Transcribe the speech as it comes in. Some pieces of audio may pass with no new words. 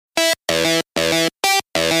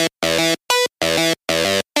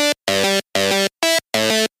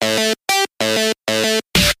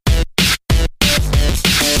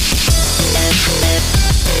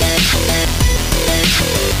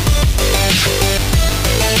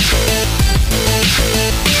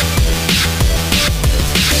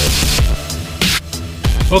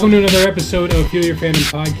Welcome to another episode of Fuel Your Fandom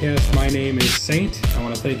Podcast. My name is Saint. I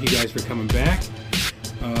want to thank you guys for coming back.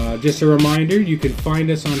 Just a reminder, you can find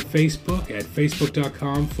us on Facebook at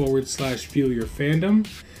facebook.com/Fuel Your Fandom.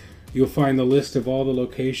 You'll find the list of all the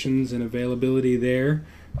locations and availability there.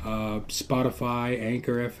 Spotify,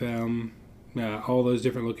 Anchor FM, all those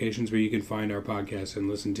different locations where you can find our podcast and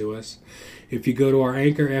listen to us. If you go to our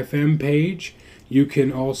Anchor FM page, you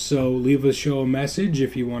can also leave a show a message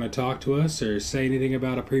if you want to talk to us or say anything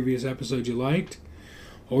about a previous episode you liked.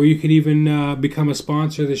 Or you can even become a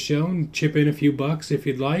sponsor of the show and chip in a few bucks if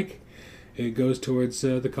you'd like. It goes towards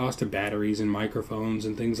the cost of batteries and microphones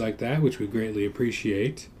and things like that, which we greatly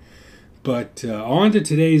appreciate. But on to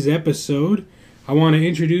today's episode. I want to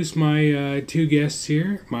introduce my two guests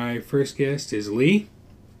here. My first guest is Lee.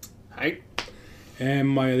 Hi. And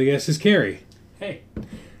my other guest is Carrie. Hey.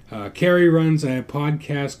 Carrie runs a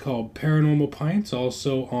podcast called Paranormal Pints,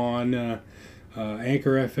 also on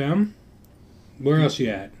Anchor FM. Where else you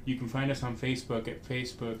at? You can find us on Facebook at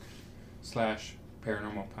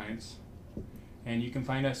Facebook/Paranormal Pints. And you can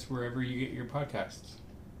find us wherever you get your podcasts.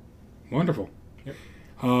 Wonderful. Yep.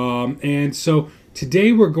 And so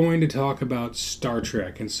today we're going to talk about Star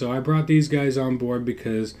Trek. And so I brought these guys on board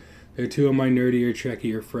because they're two of my nerdier,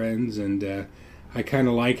 Trekkier friends, and I kind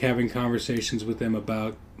of like having conversations with them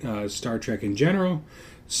about Star Trek in general.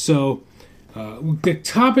 So the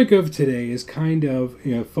topic of today is kind of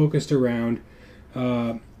focused around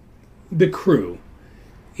the crew.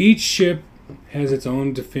 Each ship has its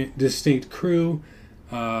own distinct crew,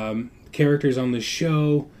 characters on the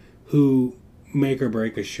show who make or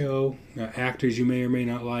break a show, actors you may or may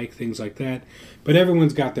not like, things like that. But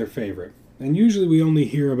everyone's got their favorite. And usually we only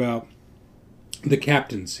hear about the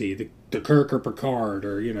captaincy, the Kirk or Picard,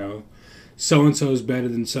 or, so-and-so is better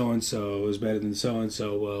than so-and-so is better than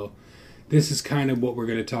so-and-so. Well, this is kind of what we're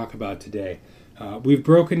going to talk about today. We've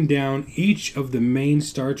broken down each of the main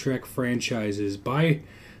Star Trek franchises by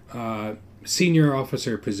senior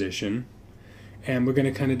officer position, and we're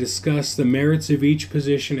going to kind of discuss the merits of each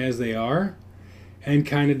position as they are, and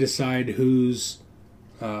kind of decide who's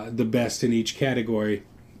the best in each category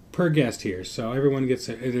per guest here. So everyone gets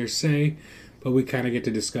their say, but we kind of get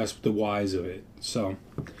to discuss the whys of it. So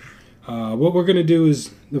what we're going to do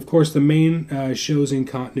is, of course, the main shows in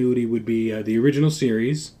continuity would be the original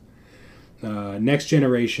series, Next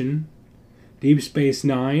Generation, Deep Space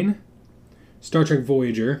Nine, Star Trek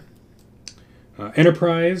Voyager,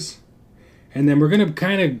 Enterprise, and then we're going to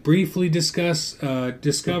kind of briefly discuss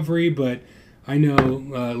Discovery, but I know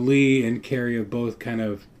Lee and Carrie have both kind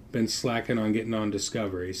of been slacking on getting on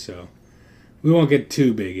Discovery, so we won't get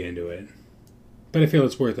too big into it. But I feel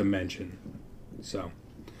it's worth a mention. So,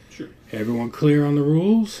 sure. Everyone clear on the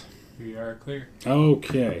rules? We are clear.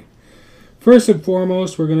 Okay. First and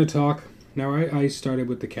foremost, we're going to talk. Now, I started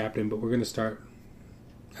with the captain, but we're going to start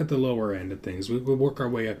at the lower end of things. We'll work our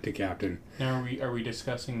way up to captain. Now, are we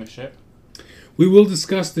discussing the ship? We will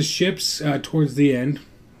discuss the ships towards the end.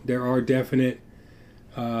 There are definite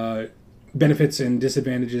benefits and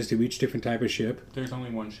disadvantages to each different type of ship. There's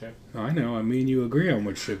only one ship. I know. I mean, you agree on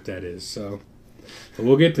which ship that is, so... But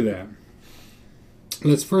we'll get to that.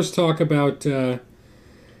 Let's first talk about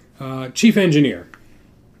Chief Engineer.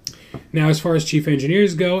 Now, as far as Chief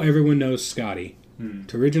Engineers go, everyone knows Scotty.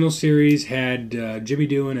 The original series had Jimmy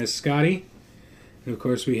Doohan as Scotty. And, of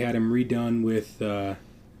course, we had him redone with...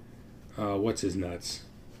 what's his nuts?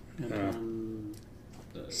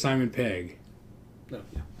 Simon Pegg. No,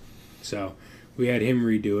 yeah. So, we had him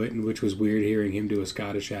redo it, which was weird hearing him do a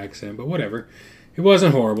Scottish accent, but whatever. It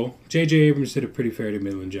wasn't horrible. J.J. Abrams did a pretty fair to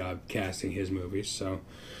middling job casting his movies. So,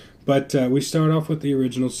 but we start off with the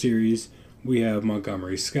original series. We have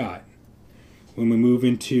Montgomery Scott. When we move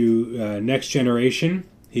into Next Generation,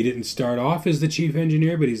 he didn't start off as the chief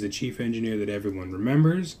engineer, but he's the chief engineer that everyone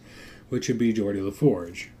remembers, which would be Geordi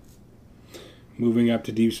LaForge. Moving up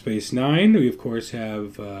to Deep Space Nine, we of course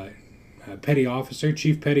have Chief Petty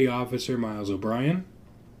Officer Miles O'Brien.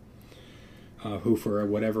 Who, for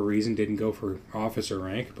whatever reason, didn't go for officer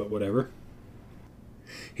rank, but whatever.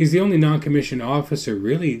 He's the only non-commissioned officer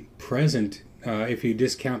really present if you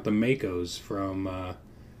discount the Makos from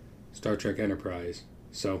Star Trek Enterprise.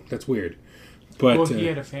 So, that's weird. But, well, he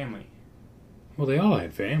had a family. Well, they all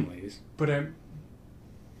had families. But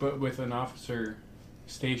with an officer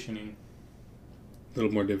stationing... A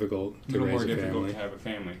little more difficult to raise a family. To have a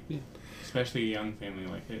family. Yeah. Especially a young family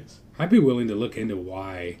like his. I'd be willing to look into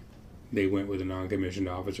why they went with a non-commissioned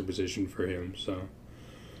officer position for him. So,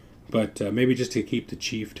 but maybe just to keep the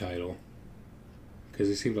chief title, because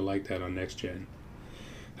they seem to like that on Next Gen.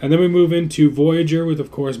 And then we move into Voyager with,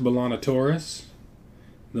 of course, B'Elanna Torres,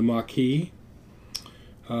 the Maquis.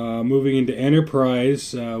 Moving into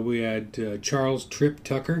Enterprise, we had Charles Trip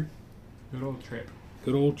Tucker. Good old Trip.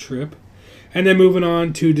 Good old Trip. And then moving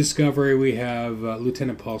on to Discovery, we have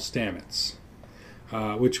Lieutenant Paul Stamets,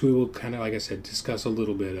 which we will kind of, like I said, discuss a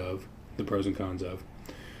little bit of, the pros and cons of.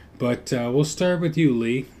 But we'll start with you,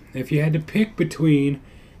 Lee. If you had to pick between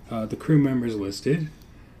the crew members listed,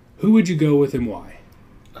 who would you go with and why?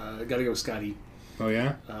 I gotta go with Scotty. Oh,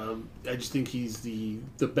 yeah? I just think he's the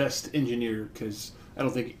best engineer, because I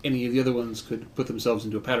don't think any of the other ones could put themselves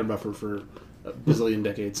into a pattern buffer for a bazillion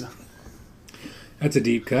decades. That's a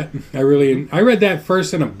deep cut. I read that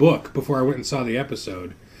first in a book before I went and saw the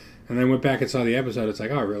episode. And then went back and saw the episode. It's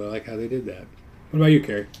like, oh, I really like how they did that. What about you,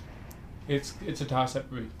 Carrie? It's a toss-up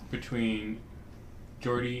between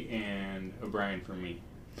Geordi and O'Brien for me.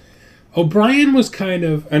 O'Brien was kind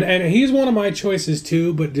of... And he's one of my choices,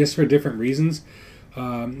 too, but just for different reasons.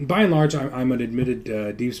 By and large, I'm an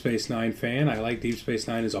admitted Deep Space Nine fan. I like Deep Space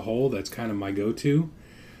Nine as a whole. That's kind of my go-to.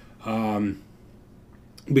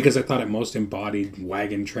 Because I thought it most embodied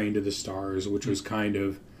Wagon Train to the Stars, which was kind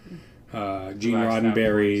of Gene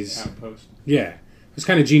Roddenberry's... Outpost. Yeah. It was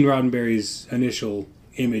kind of Gene Roddenberry's initial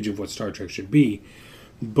image of what Star Trek should be.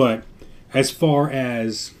 But as far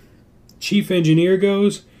as chief engineer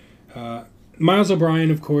goes, Miles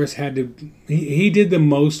O'Brien, of course, had to... He did the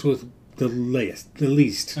most with the least.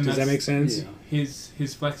 Does that make sense? Yeah.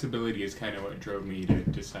 His flexibility is kind of what drove me to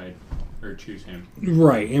decide or choose him.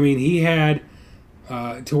 Right. I mean, he had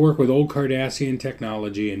to work with old Cardassian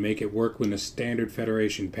technology and make it work with a standard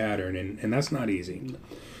Federation pattern, and that's not easy.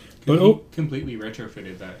 But he completely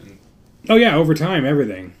retrofitted that. Oh, yeah, over time,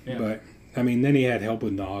 everything. Yeah. But, I mean, then he had help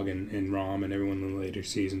with Nog and Rom and everyone in the later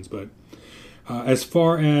seasons. But as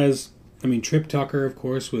far as... I mean, Trip Tucker, of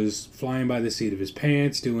course, was flying by the seat of his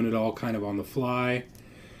pants, doing it all kind of on the fly.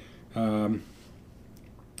 If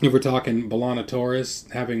we're talking B'Elanna Torres,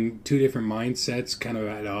 having two different mindsets kind of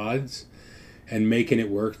at odds and making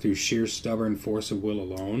it work through sheer stubborn force of will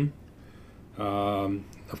alone.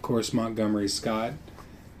 Of course, Montgomery Scott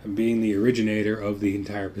being the originator of the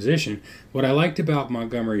entire position. What I liked about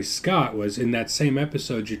Montgomery Scott was in that same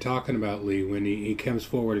episode you're talking about, Lee, when he comes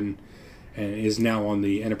forward and is now on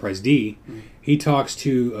the Enterprise D, he talks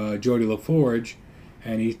to Geordi LaForge,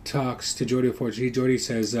 and he talks to Geordi LaForge. Geordi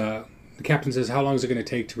says, the captain says, how long is it going to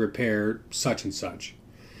take to repair such and such?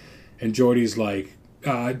 And Geordi's like,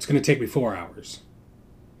 it's going to take me 4 hours.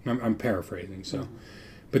 I'm paraphrasing, so.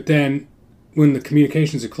 But then, when the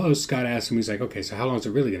communications are closed, Scott asks him, he's like, okay, so how long is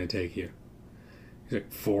it really going to take you? He's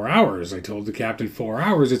like, 4 hours. I told the captain 4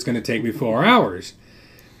 hours, it's going to take me 4 hours.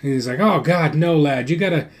 And he's like, oh, God, no, lad, you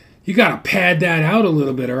gotta pad that out a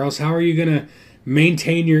little bit, or else how are you gonna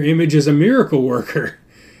maintain your image as a miracle worker?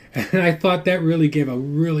 And I thought that really gave a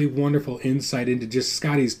really wonderful insight into just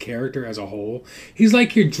Scotty's character as a whole. He's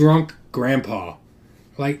like your drunk grandpa.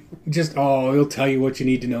 Like, just, he'll tell you what you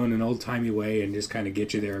need to know in an old-timey way and just kind of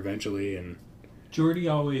get you there eventually. And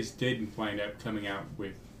Geordi always did wind up coming out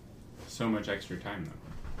with so much extra time,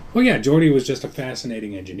 though. Well, yeah, Geordi was just a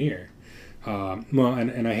fascinating engineer. Well,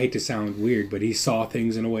 and I hate to sound weird, but he saw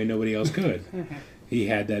things in a way nobody else could. He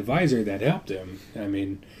had that visor that helped him. I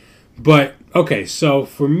mean, but, okay, so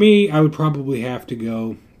for me, I would probably have to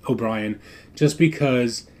go O'Brien, just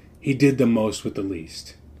because he did the most with the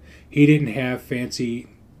least. He didn't have fancy,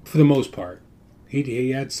 for the most part. He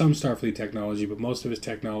had some Starfleet technology, but most of his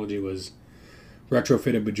technology was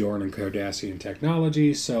retrofitted Bajoran and Cardassian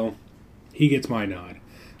technology, so he gets my nod.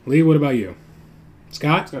 Lee, what about you?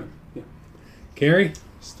 Scott? Yeah. Carrie?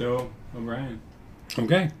 Still O'Brien.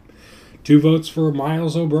 Okay. 2 votes for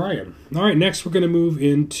Miles O'Brien. All right, next we're going to move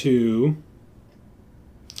into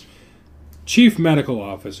Chief Medical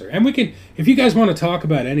Officer. And we can, if you guys want to talk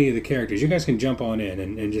about any of the characters, you guys can jump on in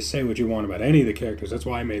and just say what you want about any of the characters. That's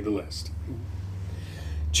why I made the list.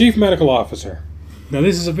 Chief Medical Officer. Now,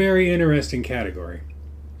 this is a very interesting category.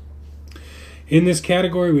 In this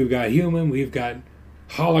category, we've got human, we've got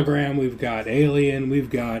hologram, we've got alien, we've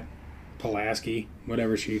got Pulaski,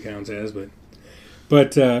 whatever she counts as.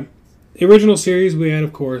 But the original series, we had,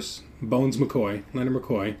 of course, Bones McCoy, Leonard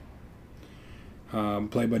McCoy,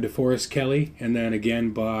 played by DeForest Kelley, and then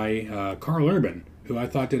again by Carl Urban, who I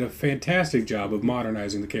thought did a fantastic job of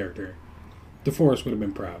modernizing the character. DeForest would have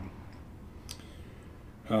been proud.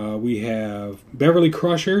 We have Beverly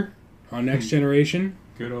Crusher on Next Generation.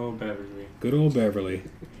 Good old Beverly. Good old Beverly.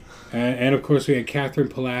 And of course we had Catherine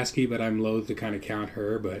Pulaski, but I'm loath to kind of count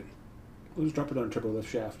her, but... We'll just drop her down a turbo lift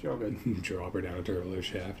shaft. You're all good. Drop her down a turbo lift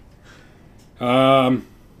shaft. On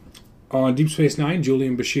Deep Space Nine,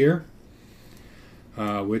 Julian Bashir,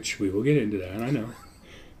 which we will get into that, I know.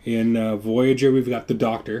 In Voyager, we've got the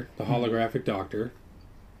Doctor, the holographic Doctor.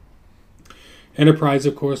 Enterprise,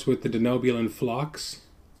 of course, with the Denobulan Phlox.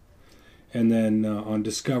 And then on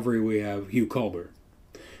Discovery, we have Hugh Culber.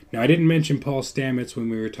 Now, I didn't mention Paul Stamets when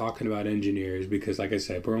we were talking about engineers because, like I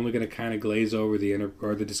said, we're only going to kind of glaze over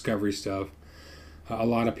the Discovery stuff. A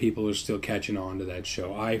lot of people are still catching on to that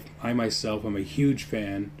show. I myself am a huge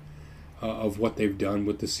fan of what they've done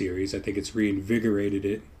with the series. I think it's reinvigorated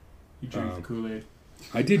it. You drank the Kool-Aid.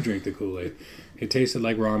 I did drink the Kool-Aid. It tasted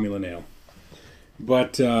like Romulan ale.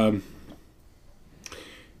 But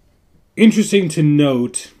interesting to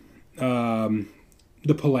note the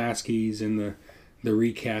Pulaskis and the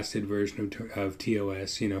recasted version of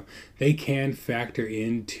TOS. You know, they can factor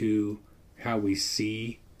into how we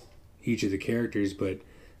see each of the characters, but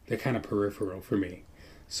they're kind of peripheral for me.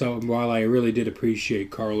 So while I really did appreciate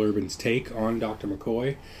Carl Urban's take on Dr.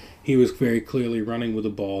 McCoy, he was very clearly running with a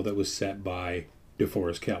ball that was set by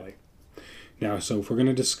DeForest Kelley. Now, so if we're going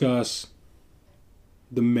to discuss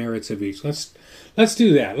the merits of each, let's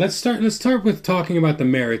do that. Let's start with talking about the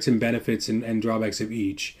merits and benefits and drawbacks of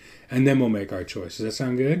each, and then we'll make our choice. Does that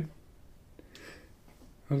sound good?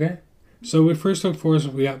 Okay. So we first look for us,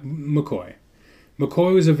 we got McCoy.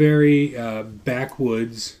 McCoy was a very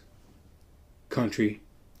backwoods country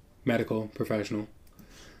medical professional,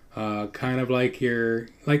 kind of like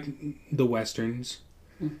the westerns.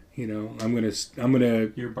 You know, I'm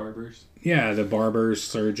gonna Your barbers. Yeah, the barber,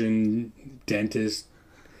 surgeon, dentist.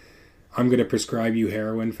 I'm gonna prescribe you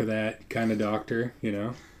heroin for that kind of doctor.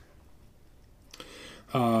 You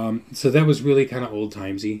know. So that was really kind of old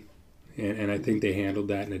timesy, and I think they handled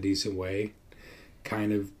that in a decent way.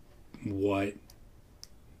 Kind of what.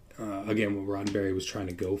 Again, what Roddenberry was trying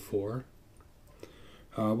to go for.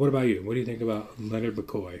 What about you? What do you think about Leonard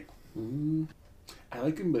McCoy? I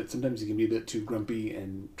like him, but sometimes he can be a bit too grumpy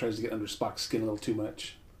and tries to get under Spock's skin a little too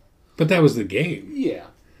much. But that was the game. Yeah,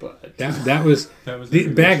 but that was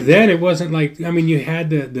back then. It wasn't like, I mean, you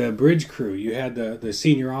had the bridge crew, you had the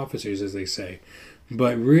senior officers, as they say,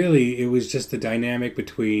 but really it was just the dynamic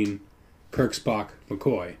between Kirk, Spock,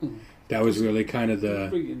 McCoy. That was really kind of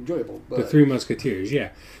pretty enjoyable. But the Three Musketeers. Yeah,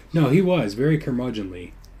 no, he was very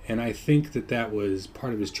curmudgeonly, and I think that was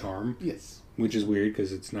part of his charm. Yes, which is weird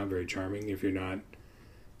because it's not very charming if you're on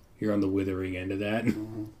the withering end of that.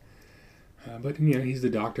 But you know, he's the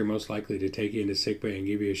doctor most likely to take you into sickbay and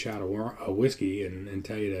give you a shot of whiskey and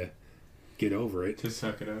tell you to get over it. To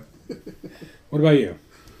suck it up. What about you?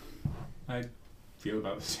 I feel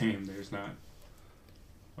about the same. There's not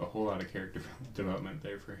a whole lot of character development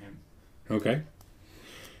there for him. Okay.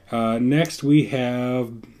 Next we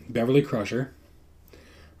have Beverly Crusher,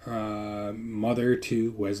 mother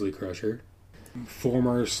to Wesley Crusher,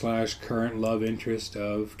 former / current love interest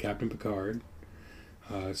of Captain Picard.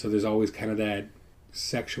 So there's always kind of that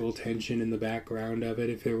sexual tension in the background of it,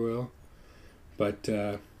 if you will. But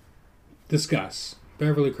discuss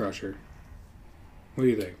Beverly Crusher. What do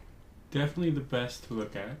you think? Definitely the best to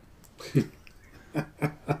look at.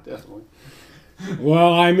 definitely.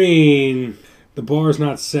 Well, I mean, the bar's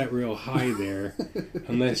not set real high there,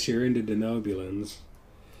 unless you're into Denobulans.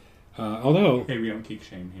 Although, Hey, we don't kick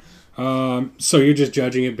shame here. so you're just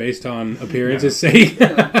judging it based on appearance's sake?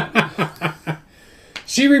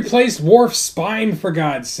 She replaced Worf's spine, for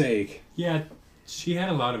God's sake. Yeah, she had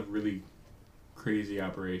a lot of really crazy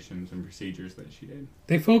operations and procedures that she did.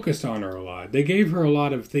 They focused on her a lot. They gave her a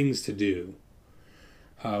lot of things to do,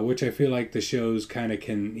 which I feel like the shows kind of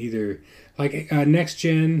can either... Like, Next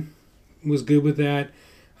Gen was good with that.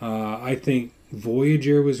 I think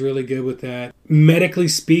Voyager was really good with that. Medically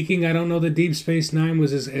speaking, I don't know that Deep Space Nine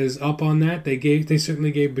was as up on that. They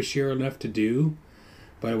certainly gave Bashir enough to do,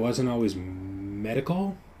 but it wasn't always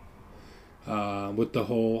medical. With the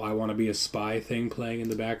whole "I want to be a spy" thing playing in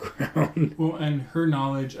the background. Well, and her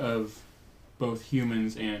knowledge of both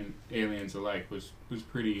humans and aliens alike was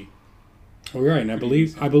pretty. Oh, right, and I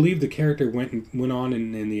believe the character went on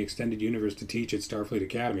in the extended universe to teach at Starfleet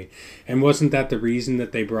Academy, and wasn't that the reason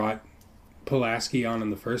that they brought Pulaski on in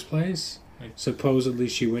the first place? Supposedly,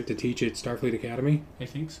 she went to teach at Starfleet Academy. I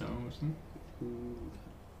think so, wasn't it?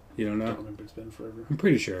 You don't know? I don't remember. It's been forever. I'm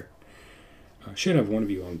pretty sure. I should have one of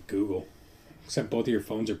you on Google. Except both of your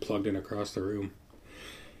phones are plugged in across the room.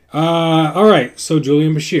 All right, so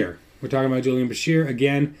Julian Bashir. We're talking about Julian Bashir.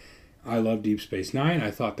 Again, I love Deep Space Nine.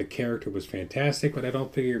 I thought the character was fantastic, but I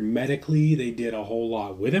don't figure medically they did a whole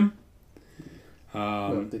lot with him.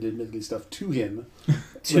 Well, they did medically stuff to him.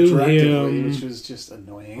 To him. Which was just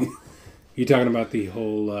annoying. You talking about the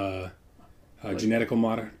whole genetic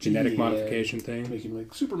modification To thing? make him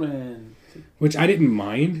like Superman. Which I didn't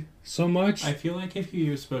mind so much. I feel like if he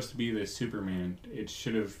was supposed to be the Superman, they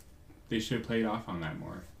should have played off on that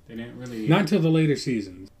more. They didn't really... Not until the later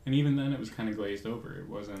seasons. And even then it was kind of glazed over. It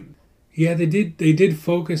wasn't... Yeah, they did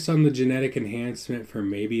focus on the genetic enhancement for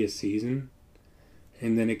maybe a season.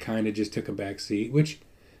 And then it kind of just took a back seat, which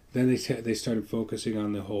then they started focusing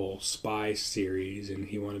on the whole spy series, and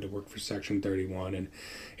he wanted to work for Section 31. And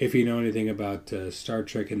if you know anything about Star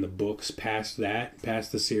Trek in the books, past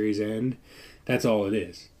the series end, that's all it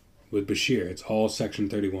is. With Bashir, it's all Section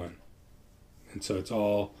 31. And so it's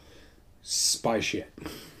all spy shit,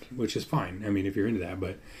 which is fine. I mean, if you're into that.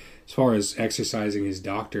 But as far as exercising his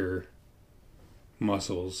doctor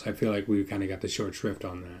muscles, I feel like we kind of got the short shrift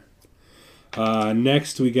on that.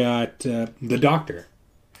 Next, we got the Doctor.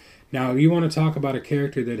 Now, you want to talk about a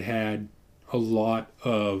character that had a lot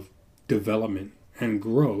of development and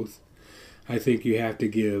growth. I think you have to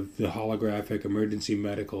give the holographic emergency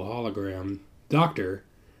medical hologram Doctor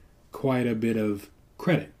quite a bit of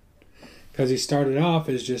credit. Because he started off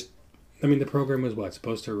as just, I mean, the program was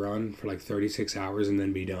supposed to run for like 36 hours and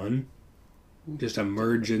then be done? Just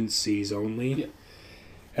emergencies only? Yeah.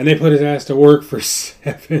 And they put his ass to work for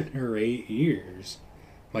 7 or 8 years.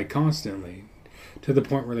 Like, constantly. To the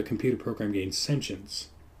point where the computer program gained sentience.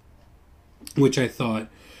 Which I thought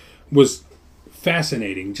was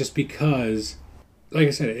fascinating, just because, like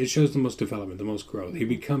I said, it shows the most development, the most growth.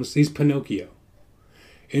 He's Pinocchio.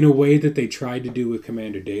 In a way that they tried to do with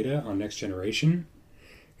Commander Data on Next Generation.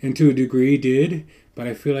 And to a degree did, but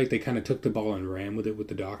I feel like they kind of took the ball and ran with it with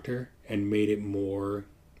the Doctor and made it more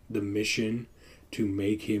the mission to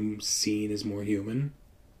make him seen as more human.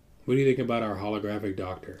 What do you think about our holographic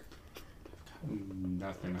Doctor?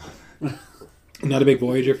 Nothing. Not a big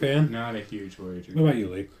Voyager fan? Not a huge Voyager. What about you,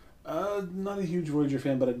 Lee? Not a huge Voyager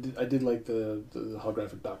fan, but I did like the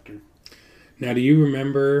holographic Doctor. Now, do you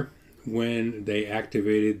remember when they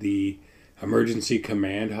activated the emergency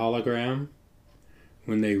command hologram?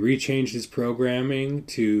 When they rechanged his programming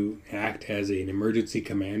to act as an emergency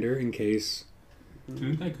commander in case...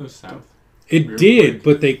 Didn't that go south? It did,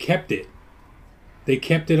 but they kept it. They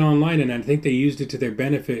kept it online, and I think they used it to their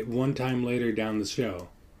benefit one time later down the show.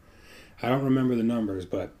 I don't remember the numbers,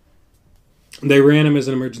 but they ran him as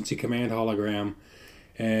an emergency command hologram,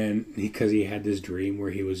 and because he had this dream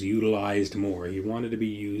where he was utilized more. He wanted to be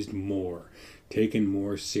used more, taken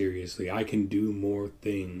more seriously. I can do more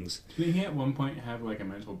things. Didn't he at one point have like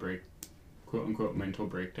a quote-unquote mental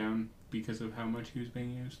breakdown because of how much he was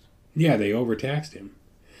being used? Yeah, they overtaxed him.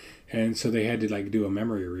 And so they had to like do a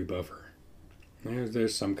memory rebuffer.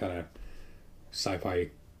 There's some kind of sci-fi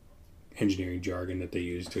engineering jargon that they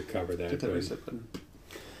use to cover that.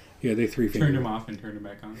 Yeah, they turned him off and turned him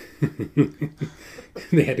back on.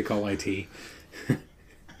 They had to call IT.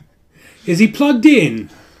 Is he plugged in?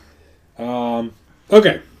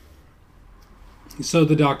 Okay. So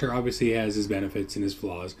the Doctor obviously has his benefits and his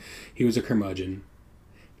flaws. He was a curmudgeon,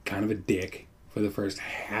 kind of a dick for the first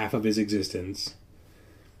half of his existence.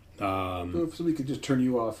 Well, if somebody could just turn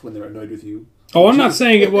you off when they're annoyed with you. Oh, I'm not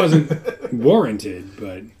saying it wasn't warranted,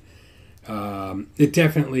 but it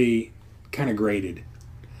definitely kind of grated.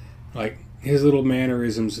 Like, his little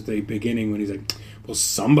mannerisms at the beginning when he's like, will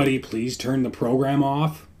somebody please turn the program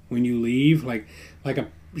off when you leave? Like a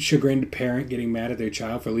chagrined parent getting mad at their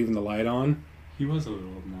child for leaving the light on. He was a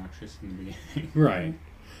little obnoxious in the beginning. Right.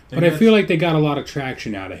 But I feel like they got a lot of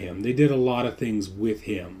traction out of him. They did a lot of things with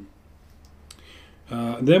him.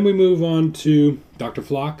 Then we move on to Dr.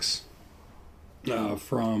 Phlox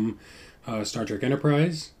from Star Trek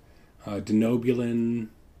Enterprise. Denobulin.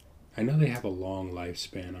 I know they have a long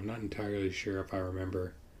lifespan. I'm not entirely sure if I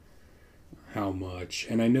remember how much.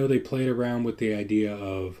 And I know they played around with the idea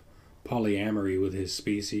of polyamory with his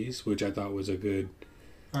species, which I thought was a good...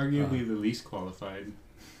 Arguably the least qualified.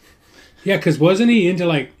 Yeah, because wasn't he into,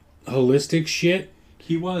 like, holistic shit?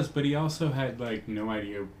 He was, but he also had, like, no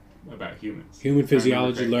idea about humans. Human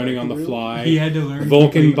physiology, learning on the fly. He had to learn...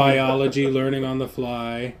 Vulcan biology, learning on the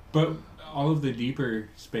fly. But all of the deeper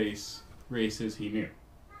space races he knew.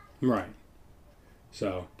 Right.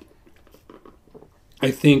 So,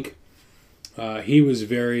 I think he was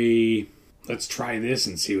very... Let's try this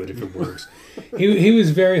and see if it works. He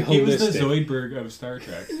was very holistic. He was the Zoidberg of Star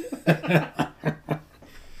Trek.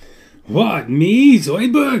 What? Me?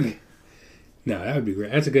 Zoidberg? No, that would be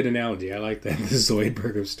great. That's a good analogy. I like that. The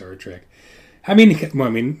Zoidberg of Star Trek. I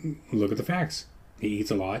mean, look at the facts. He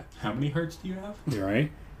eats a lot. How many hearts do you have? You're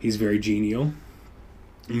right. He's very genial.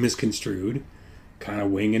 Misconstrued. Kind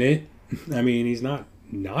of winging it. I mean, he's not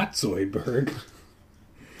Zoidberg.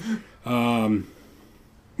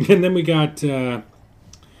 And then we got Dr.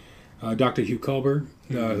 Hugh Culber,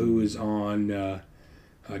 who is on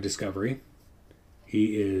Discovery.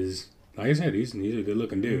 He is, like I said, he's a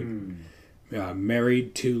good-looking dude.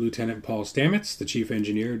 married to Lieutenant Paul Stamets, the chief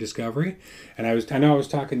engineer of Discovery. And I know I was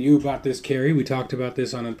talking to you about this, Carrie. We talked about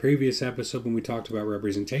this on a previous episode when we talked about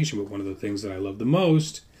representation. But one of the things that I love the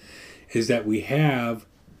most is that we have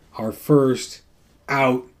our first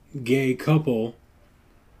out gay couple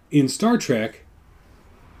in Star Trek,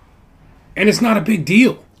 and it's not a big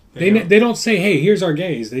deal. They don't say, "Hey, here's our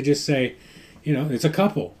gays." They just say, it's a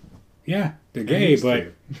couple. Yeah, they're gay,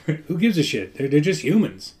 but who gives a shit? They're just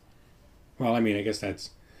humans. Well, I mean, I guess that's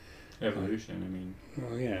evolution.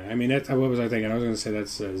 Well, yeah. I mean, that's what was I thinking? I was going to say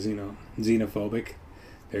that's xenophobic.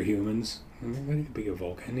 They're humans. I mean, he could be a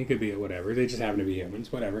Vulcan. He could be a whatever. They just happen to be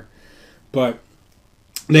humans. Whatever. But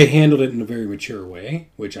they handled it in a very mature way,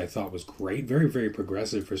 which I thought was great. Very, very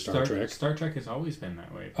progressive for Star Trek. Star Trek has always been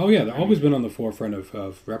that way. Oh yeah, they've always been on the forefront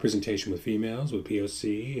of representation with females, with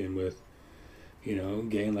POC, and with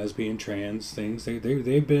gay and lesbian, trans things.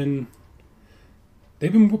 They've been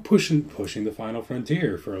pushing the final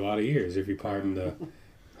frontier for a lot of years, if you pardon the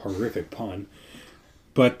horrific pun.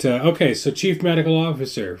 But okay, so Chief Medical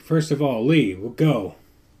Officer. First of all, Lee, we'll go.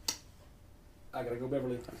 I gotta go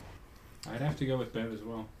Beverly. I'd have to go with Bev as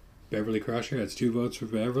well. Beverly Crusher. That's 2 votes for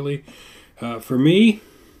Beverly. For me,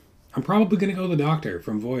 I'm probably going to go the Doctor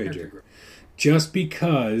from Voyager. Just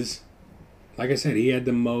because, like I said, he had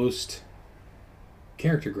the most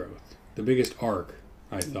character growth. The biggest arc,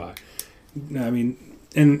 I thought. I mean,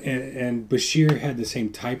 and Bashir had the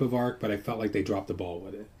same type of arc, but I felt like they dropped the ball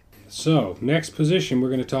with it. So, next position we're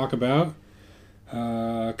going to talk about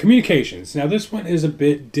communications. Now, this one is a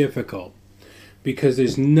bit difficult because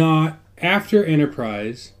there's not... After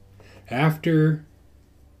Enterprise, after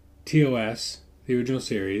TOS, the original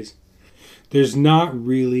series, there's not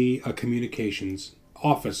really a communications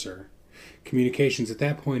officer. Communications at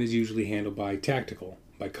that point is usually handled by tactical,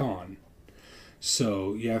 by Khan.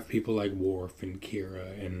 So you have people like Worf and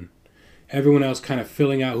Kira and everyone else kind of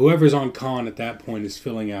filling out. Whoever's on Khan at that point is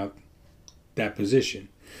filling out that position.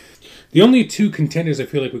 The only 2 contenders I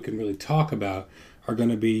feel like we can really talk about are going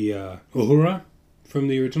to be Uhura from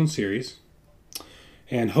the original series,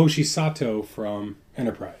 and Hoshi Sato from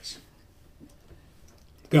Enterprise.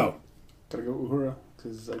 Go. Gotta go Uhura,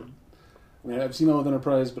 because I've seen all of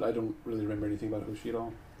Enterprise, but I don't really remember anything about Hoshi at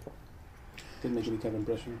all. Didn't make any kind of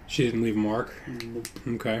impression. She didn't leave a mark? Nope.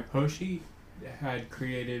 Okay. Hoshi had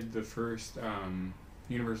created the first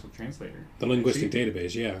universal translator. The linguistic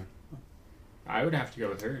database, yeah. I would have to go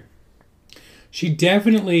with her. She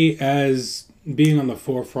definitely, as being on the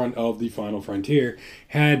forefront of the final frontier,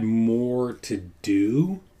 had more to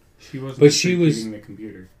do. She wasn't but she was the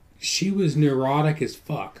computer. She was neurotic as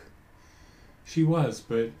fuck. She was,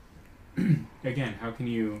 but again, how can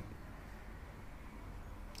you...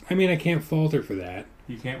 I mean, I can't fault her for that.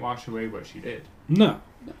 You can't wash away what she did. No.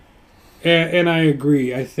 And I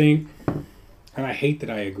agree. I think, and I hate that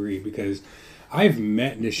I agree, because I've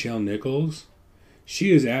met Nichelle Nichols.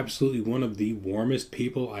 She is absolutely one of the warmest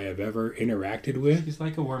people I have ever interacted with. She's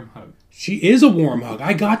like a warm hug. She is a warm hug.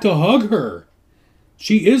 I got to hug her.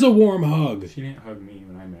 She is a warm hug. She didn't hug me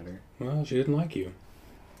when I met her. Well, she didn't like you.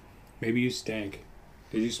 Maybe you stank.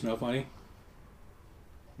 Did you smell funny?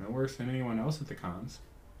 No worse than anyone else at the cons.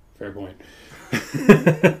 Fair point.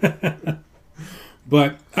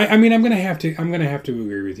 But I mean, I'm gonna have to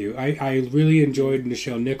agree with you. I really enjoyed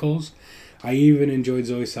Nichelle Nichols. I even enjoyed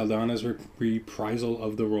Zoe Saldana's reprisal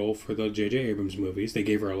of the role for the J.J. Abrams movies. They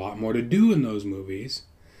gave her a lot more to do in those movies.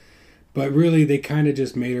 But really, they kind of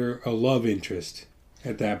just made her a love interest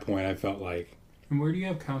at that point, I felt like. And where do you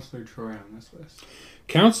have Counselor Troy on this list?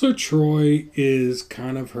 Counselor Troy is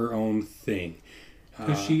kind of her own thing.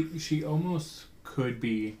 Because she almost could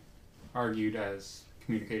be argued as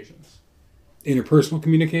communications. Interpersonal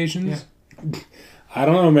communications? Yeah. I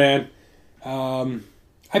don't know, man.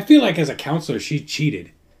 I feel like as a counselor, she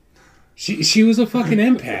cheated. She was a fucking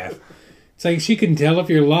empath. It's like she can tell if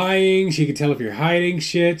you're lying. She can tell if you're hiding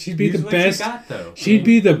shit. She'd be the best. She got, though. She'd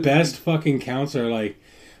be the best fucking counselor. Like,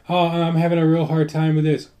 oh, I'm having a real hard time with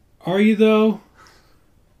this. Are you though?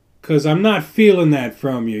 Because I'm not feeling that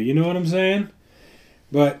from you. You know what I'm saying?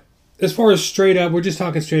 But as far as straight up, we're just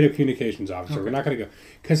talking straight up communications officer. Okay. We're not going to go.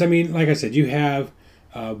 Because, I mean, like I said, you have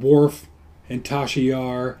Worf and Tasha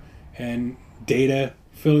Yar and Data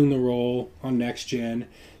filling the role on Next Gen.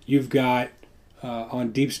 You've got,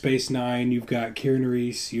 on Deep Space Nine, you've got Kieran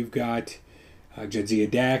Reese. You've got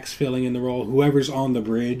Jadzia Dax filling in the role. Whoever's on the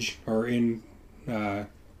bridge or in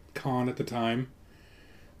Khan at the time.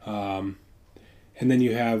 And then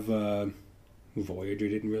you have Voyager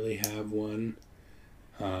didn't really have one.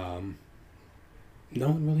 No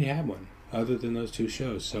one really had one other than those 2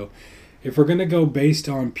 shows. So if we're going to go based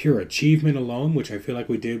on pure achievement alone, which I feel like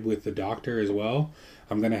we did with the Doctor as well,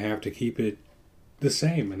 I'm going to have to keep it the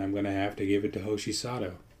same, and I'm going to have to give it to Hoshi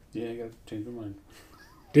Sato. Yeah, I gotta change my mind.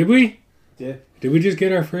 Did we? Yeah. Did we just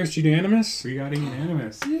get our first unanimous? We got a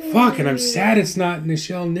unanimous. Fuck, and I'm sad it's not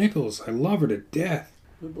Nichelle Nichols. I love her to death.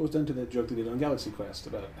 It goes down to that joke they did on Galaxy Quest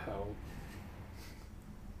about how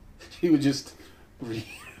she would just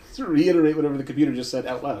reiterate whatever the computer just said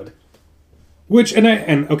out loud. Which,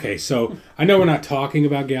 okay, so I know we're not talking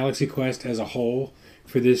about Galaxy Quest as a whole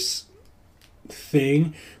for this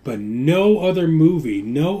thing, but no other movie,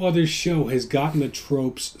 no other show has gotten the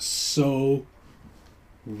tropes so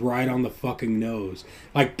right on the fucking nose.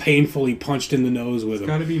 Like painfully punched in the nose with It's them.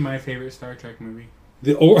 got to be my favorite Star Trek movie.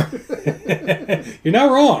 You're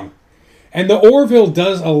not wrong. And the Orville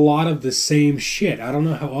does a lot of the same shit. I don't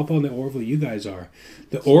know how up on the Orville you guys are.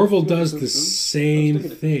 The Orville does the same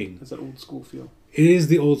thing. It's that old school feel. It is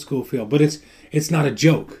the old school feel, but it's not a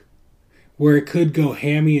joke. Where it could go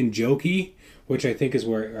hammy and jokey, which I think is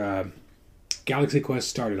where Galaxy Quest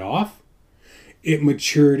started off, it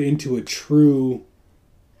matured into a true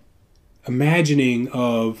imagining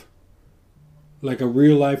of like a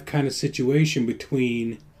real life kind of situation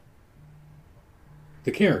between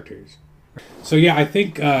the characters. So yeah, I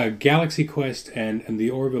think Galaxy Quest and the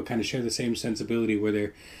Orville kind of share the same sensibility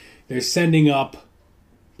where they're sending up,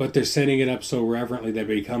 but they're sending it up so reverently that it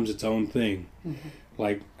becomes its own thing. Mm-hmm.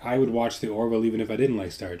 Like, I would watch the Orville even if I didn't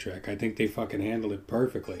like Star Trek. I think they fucking handled it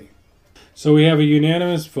perfectly. So we have a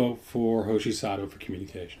unanimous vote for Hoshi Sato for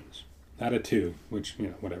communications. Out of 2, which,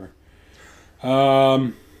 whatever.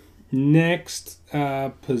 Next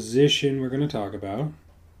position we're going to talk about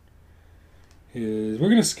is we're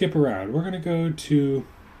going to skip around. We're going to go to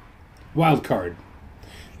Wild Card.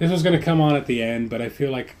 This was going to come on at the end, but I feel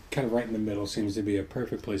like kind of right in the middle seems to be a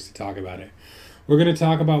perfect place to talk about it. We're going to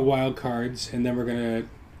talk about wild cards, and then we're going to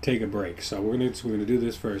take a break. So we're going to do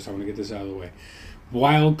this first. I want to get this out of the way.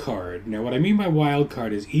 Wild card. Now, what I mean by wild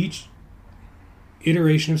card is each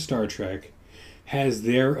iteration of Star Trek has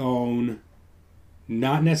their own,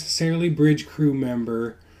 not necessarily bridge crew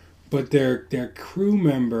member, but their crew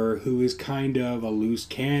member who is kind of a loose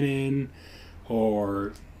cannon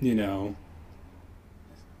or,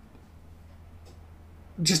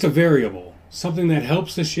 just a variable. Something that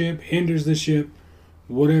helps the ship, hinders the ship,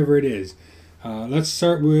 whatever it is. Let's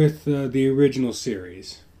start with the original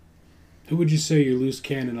series. Who would you say your loose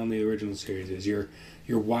cannon on the original series is? Your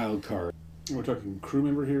wild card. We're talking crew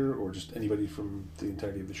member here, or just anybody from the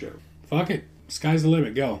entirety of the show? Fuck it. Sky's the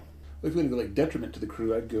limit. Go. If we're going to go detriment to the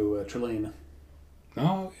crew, I'd go Trelane.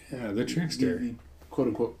 Oh, yeah, the trickster. The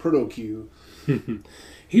quote-unquote proto-Q.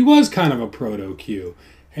 He was kind of a proto-Q.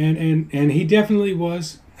 And he definitely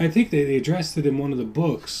was. I think they addressed it in one of the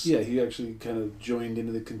books. Yeah, he actually kind of joined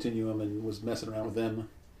into the Continuum and was messing around with them.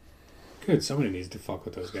 Good, somebody needs to fuck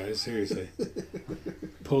with those guys, seriously.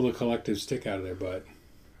 Pull the collective stick out of their butt.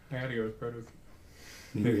 I gotta go with Proto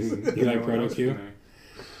Q. You like Proto Q?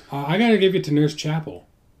 I gotta give it to Nurse Chapel.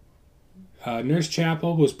 Nurse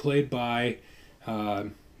Chapel was played by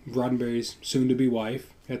Roddenberry's soon-to-be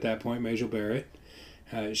wife at that point, Majel Barrett.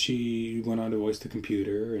 She went on to voice the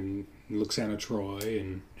computer and Luxana Troy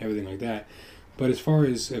and everything like that. But as far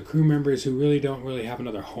as crew members who really don't really have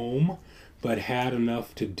another home, but had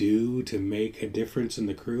enough to do to make a difference in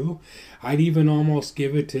the crew, I'd even almost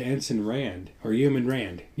give it to Ensign Rand, or Yeoman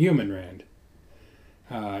Rand.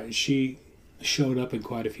 She showed up in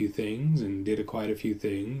quite a few things and did quite a few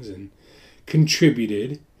things and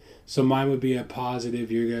contributed. So mine would be a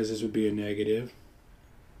positive, your guys' would be a negative.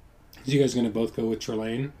 So you guys going to both go with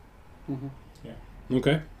Trelane? Mm-hmm. Yeah.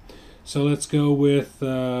 Okay. So let's go with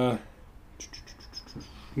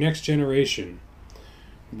Next Generation.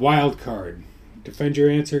 Wild card. Defend your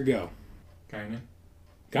answer, go.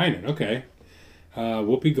 Guinan, okay.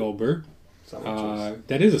 Whoopi Goldberg.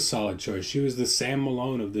 That is a solid choice. She was the Sam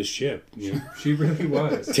Malone of this ship. She really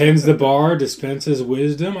was. Tends the bar, dispenses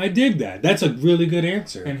wisdom. I dig that. That's a really good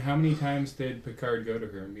answer. And how many times did Picard go to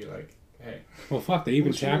her and be like, hey? Well, fuck, they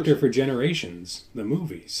even tapped her for Generations, the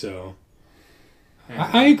movie, so...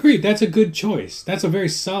 I agree. That's a good choice. That's a very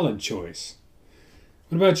solid choice.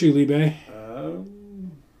 What about you, Libe?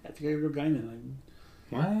 I think I would go Guinan.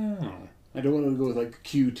 Wow. I don't want to go with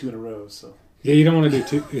Q 2 in a row, so... Yeah, you don't want to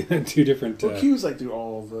do two different... Well, Q's through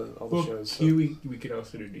all the shows. So. Q, we could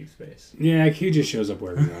also do Deep Space. Yeah, Q just shows up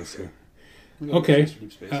wherever he wants to. Okay.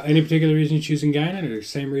 Any particular reason you're choosing Guinan, or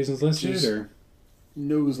same reasons listed, Just or...?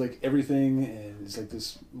 Knows everything, and is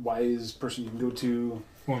this wise person you can go to.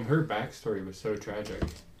 Well, her backstory was so tragic.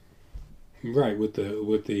 Right, with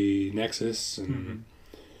the Nexus and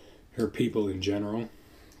her people in general.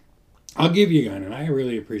 I'll give you Guinan. I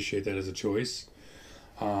really appreciate that as a choice.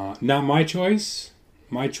 Not my choice.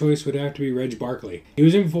 My choice would have to be Reg Barkley. He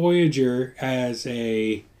was in Voyager as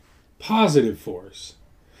a positive force,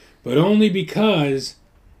 but only because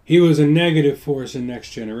he was a negative force in Next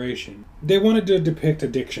Generation. They wanted to depict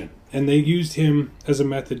addiction, and they used him as a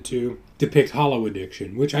method to depict holo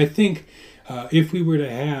addiction, which I think, if we were to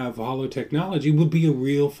have holo technology, would be a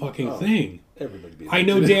real fucking thing. Everybody be I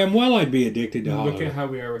know damn well I'd be addicted to holo. Look at how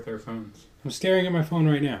we are with our phones. I'm staring at my phone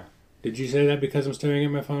right now. Did you say that because I'm staring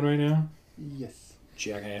at my phone right now? Yes.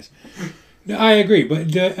 Jackass. No, I agree,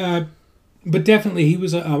 but definitely he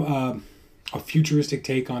was a futuristic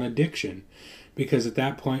take on addiction, because at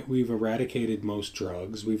that point we've eradicated most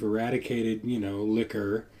drugs. We've eradicated,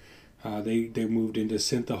 liquor. They moved into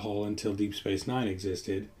synthahol until Deep Space Nine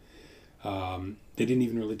existed. They didn't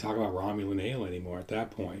even really talk about Romulan ale anymore at that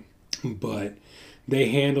point. But they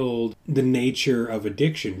handled the nature of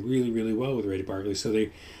addiction really, really well with Reg Barkley. So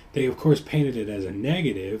they of course painted it as a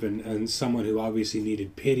negative and someone who obviously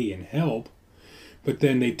needed pity and help. But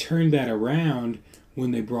then they turned that around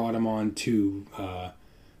when they brought him on to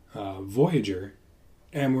Voyager,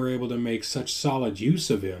 and were able to make such solid use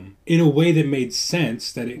of him in a way that made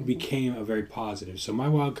sense that it became a very positive. So my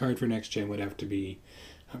wild card for Next Gen would have to be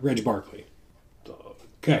Reg Barkley.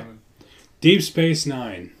 Okay. Deep Space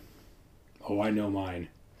Nine. Oh, I know mine.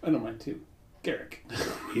 I know mine too. Garrick.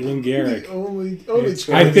 Elam Garrick. The only choice.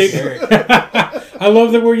 I think I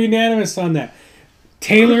love that we're unanimous on that.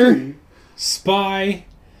 Taylor, spy,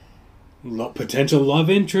 potential love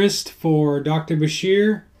interest for Dr.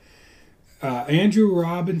 Bashir. Andrew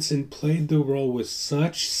Robinson played the role with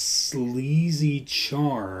such sleazy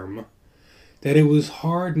charm that it was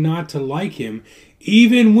hard not to like him,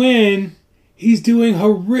 even when he's doing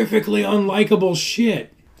horrifically unlikable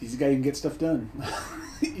shit. He's a guy who can get stuff done.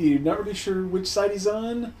 You're not really sure which side he's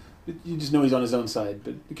on, but you just know he's on his own side.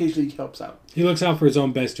 But occasionally he helps out. He looks out for his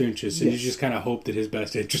own best interests, and Yes. you just kind of hope that his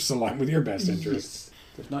best interests align with your best interests.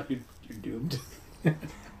 Yes. If not, you're doomed.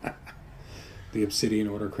 The Obsidian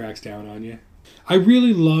Order cracks down on you. I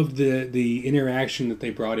really loved the interaction that they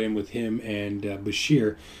brought in with him and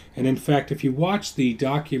Bashir. And in fact, if you watch the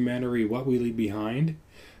documentary What We Leave Behind,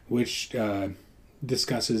 which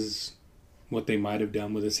discusses what they might have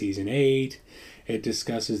done with a Season 8, it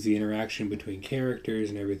discusses the interaction between characters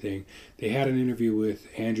and everything. They had an interview with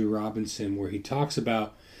Andrew Robinson where he talks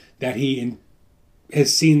about that he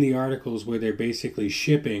has seen the articles where they're basically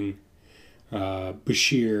shipping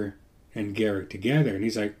Bashir and Garrick together. And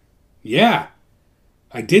he's like, yeah,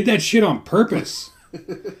 I did that shit on purpose.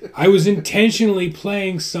 I was intentionally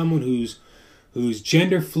playing someone who's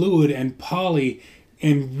gender fluid and poly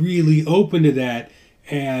and really open to that.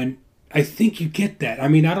 And I think you get that. I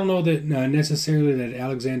mean, I don't know that necessarily that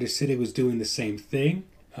Alexander Siddig was doing the same thing.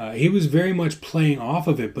 He was very much playing off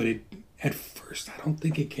of it, but at first I don't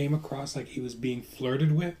think it came across like he was being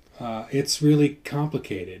flirted with. It's really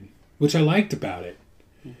complicated, which I liked about it.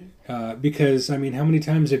 Because, I mean, how many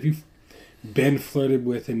times have you been flirted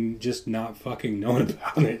with and just not fucking known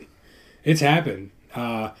about it? It's happened.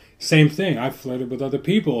 Same thing. I've flirted with other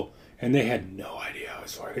people and they had no idea I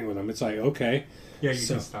was flirting with them. It's like, okay. Yeah, you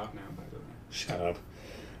can stop now, by the way. Shut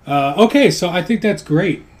up. Okay, so I think that's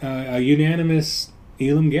great. A unanimous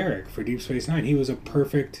Elam Garrick for Deep Space Nine. He was a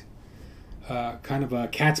perfect kind of a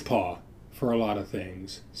cat's paw for a lot of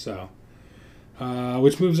things. So,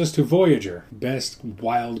 which moves us to Voyager. Best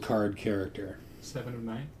wild card character. 7 of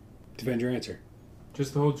 9. Defend your answer.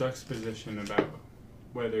 Just the whole juxtaposition about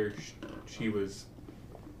whether she was...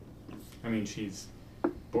 I mean, she's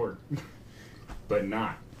bored, but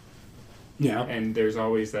not. Yeah. And there's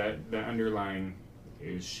always that underlying,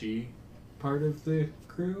 is she part of the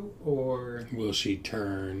crew, or Will she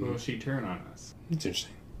turn? will she turn on us? That's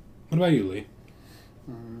interesting. What about you, Lee?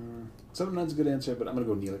 7 9's a good answer, but I'm going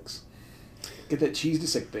to go Neelix. Get that cheese to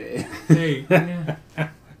sick bay. Hey, yeah.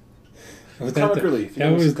 Was Comic relief.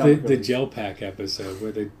 That was Comic the relief. Gel Pack episode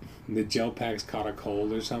where the Gel Packs caught a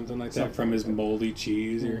cold or something like that from his moldy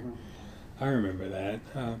cheese. Or I remember that.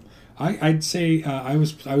 I'd say I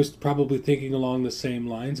was probably thinking along the same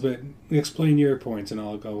lines, but explain your points and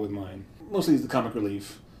I'll go with mine. Mostly it's the comic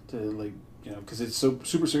relief to because it's so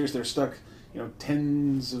super serious. They're stuck,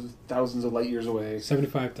 tens of thousands of light years away.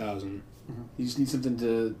 75,000. You just need something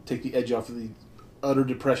to take the edge off of the utter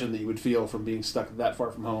depression that you would feel from being stuck that far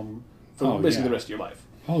from home for basically the rest of your life.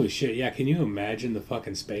 Holy shit! Yeah, can you imagine the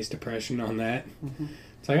fucking space depression on that?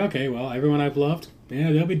 It's like, okay, well, everyone I've loved,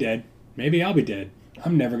 yeah, they'll be dead. Maybe I'll be dead.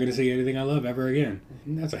 I'm never going to see anything I love ever again.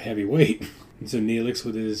 And that's a heavy weight. And so Neelix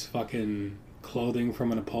with his fucking clothing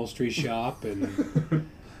from an upholstery shop and...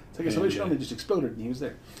 It's like a salvation army just exploded and he was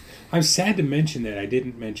there. I'm sad to mention that I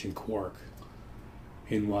didn't mention Quark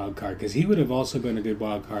in Wild Card, because he would have also been a good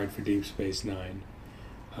wild card for Deep Space Nine.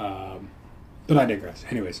 But I digress.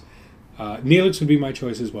 Anyways, Neelix would be my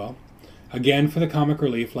choice as well. Again, for the comic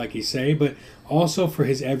relief, like you say, but also for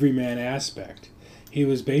his everyman aspect. He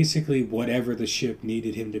was basically whatever the ship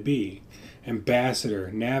needed him to be. Ambassador,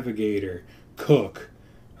 navigator, cook.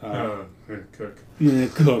 Cook.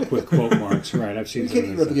 Cook with quote marks, right. I've seen You can't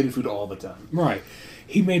eat replicated food all the time. Right.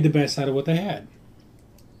 He made the best out of what they had.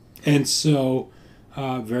 And so,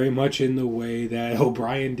 very much in the way that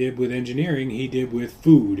O'Brien did with engineering, he did with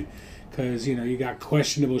food. Because, you got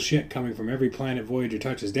questionable shit coming from every planet Voyager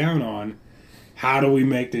touches down on. How do we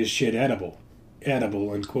make this shit edible?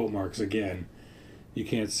 Edible, in quote marks again. You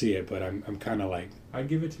can't see it, but I'm kind of like... I'd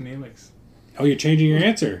give it to Neelix. Oh, you're changing your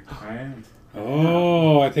answer? I am.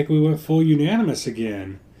 Oh, I think we went full unanimous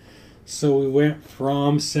again. So we went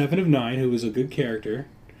from 7 of 9, who was a good character.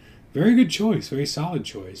 Very good choice. Very solid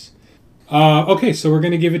choice. Okay, so we're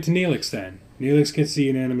going to give it to Neelix then. Neelix gets the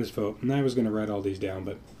unanimous vote. And I was going to write all these down,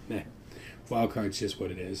 but wild card's just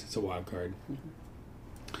what it is. It's a wild card.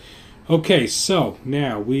 Okay, so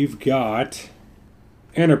now we've got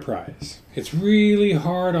Enterprise. It's really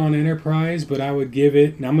hard on Enterprise, but I would give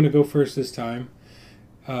it, and I'm going to go first this time,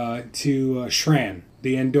 to Shran,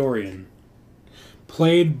 the Andorian.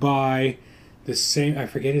 Played by the same, I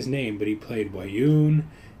forget his name, but he played Wayun,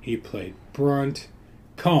 he played Brunt,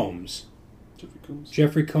 Combs.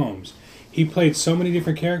 Jeffrey Combs. He played so many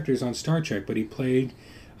different characters on Star Trek, but he played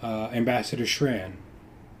Ambassador Shran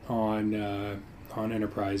on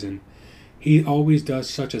Enterprise, and he always does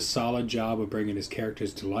such a solid job of bringing his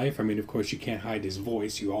characters to life. I mean, of course, you can't hide his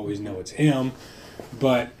voice. You always know it's him.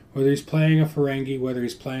 But whether he's playing a Ferengi, whether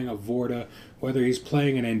he's playing a Vorta, whether he's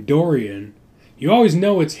playing an Andorian, you always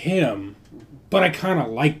know it's him. But I kind of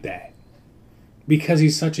like that. Because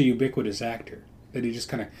he's such a ubiquitous actor that he just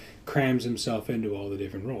kind of crams himself into all the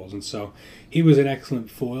different roles. And so he was an excellent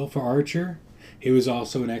foil for Archer. He was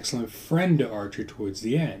also an excellent friend to Archer towards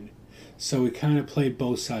the end. So we kind of played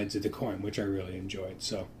both sides of the coin, which I really enjoyed.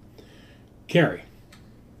 So, Carrie.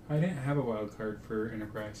 I didn't have a wild card for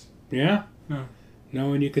Enterprise. Yeah? No. No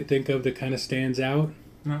one you could think of that kind of stands out?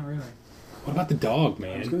 Not really. What about the dog, I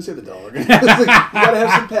man? was going to say the dog. It's like, you got to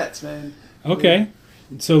have some pets, man. Okay.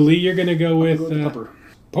 So, Lee, you're going to go with Pupper.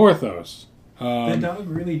 Porthos. The dog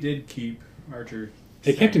really did keep Archer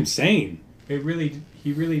They kept him sane. He really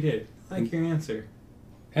did. I like your answer.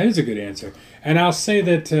 That is a good answer. And I'll say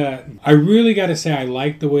that I really got to say I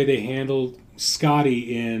like the way they handled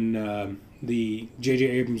Scotty in the J.J.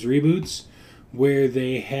 Abrams reboots, where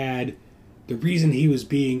they had the reason he was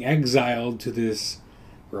being exiled to this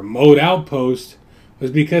remote outpost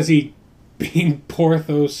was because he beamed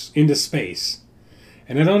Porthos into space.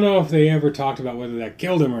 And I don't know if they ever talked about whether that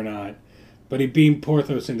killed him or not, but he beamed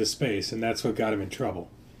Porthos into space, and that's what got him in trouble,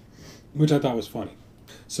 which I thought was funny.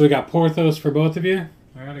 So we got Porthos for both of you?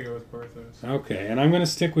 I gotta go with Porthos. Okay, and I'm going to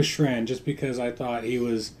stick with Shran just because I thought he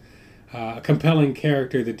was a compelling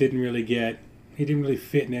character that didn't really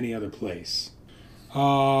fit in any other place.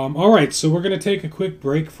 All right, so we're going to take a quick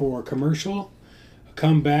break for commercial.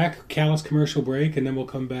 Come back, callous commercial break, and then we'll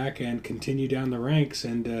come back and continue down the ranks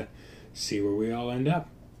and see where we all end up.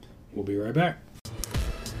 We'll be right back.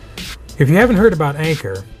 If you haven't heard about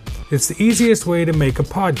Anchor, it's the easiest way to make a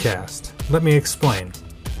podcast. Let me explain.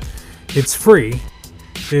 It's free.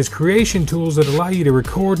 There's creation tools that allow you to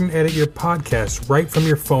record and edit your podcast right from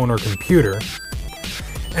your phone or computer.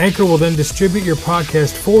 Anchor will then distribute your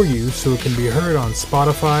podcast for you so it can be heard on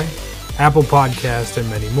Spotify, Apple Podcasts, and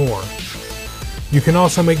many more. You can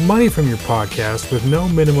also make money from your podcast with no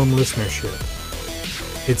minimum listenership.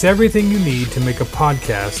 It's everything you need to make a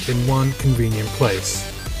podcast in one convenient place.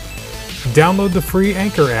 Download the free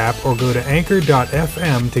Anchor app or go to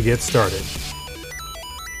anchor.fm to get started.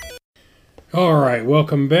 All right,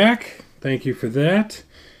 welcome back. Thank you for that.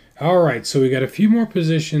 All right, so we got a few more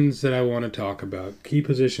positions that I want to talk about. Key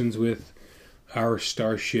positions with our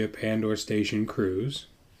starship and or station crews.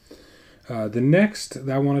 The next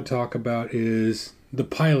that I want to talk about is the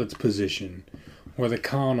pilot's position, or the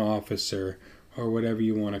con officer, or whatever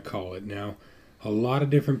you want to call it. Now, a lot of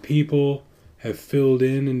different people have filled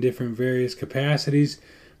in different various capacities,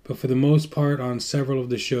 but for the most part, on several of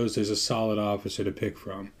the shows, there's a solid officer to pick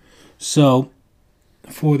from. So,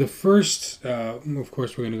 for the first, of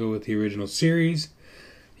course, we're going to go with the original series.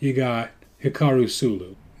 You got Hikaru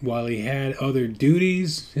Sulu. While he had other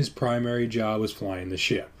duties, his primary job was flying the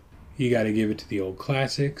ship. You got to give it to the old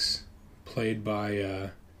classics, played by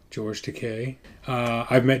George Takei.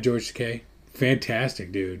 I've met George Takei.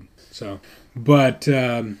 Fantastic dude. But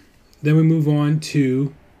then we move on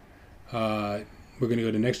to We're going to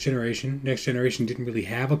go to Next Generation. Next Generation didn't really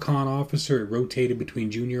have a con officer. It rotated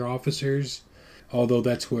between junior officers, although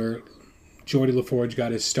that's where Geordi LaForge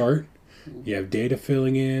got his start. You have Data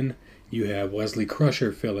filling in. You have Wesley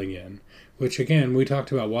Crusher filling in, which, again, we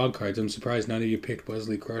talked about wild cards. I'm surprised none of you picked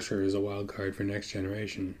Wesley Crusher as a wild card for Next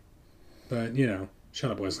Generation. But,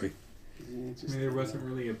 shut up, Wesley. I mean, there wasn't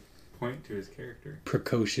really a point to his character.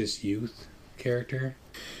 Precocious youth character.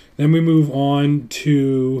 Then we move on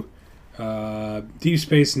to Deep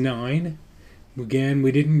Space Nine. Again,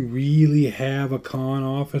 we didn't really have a con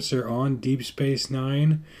officer on Deep Space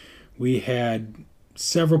Nine. We had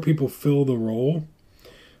several people fill the role.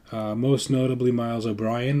 Most notably Miles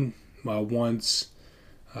O'Brien, once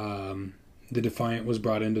the Defiant was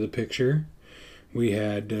brought into the picture. We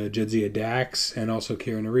had Jadzia Dax and also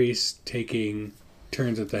Kira Nerys taking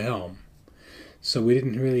turns at the helm. So we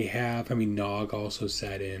didn't really have... Nog also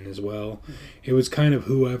sat in as well. Mm-hmm. It was kind of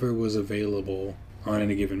whoever was available on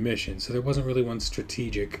any given mission. So there wasn't really one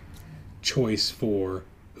strategic choice for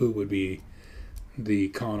who would be the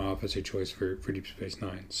con officer choice for Deep Space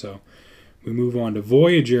Nine. So we move on to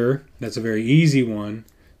Voyager. That's a very easy one.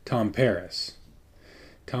 Tom Paris.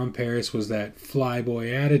 Tom Paris was that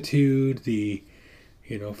flyboy attitude, the,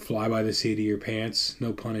 fly by the seat of your pants,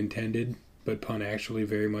 no pun intended, but pun actually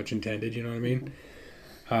very much intended, you know what I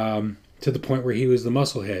mean? To the point where he was the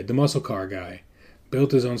musclehead, the muscle car guy,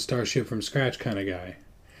 built his own starship from scratch kind of guy,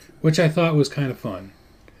 which I thought was kind of fun.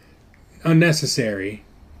 Unnecessary,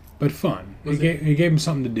 but fun. It gave him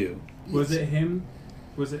something to do. Was it him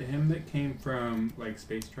that came from,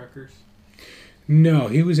 Space Truckers? No,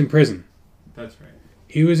 he was in prison. That's right.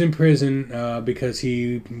 He was in prison because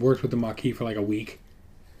he worked with the Maquis for a week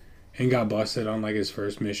and got busted on his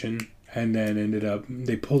first mission, and then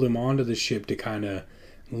they pulled him onto the ship to kind of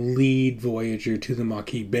lead Voyager to the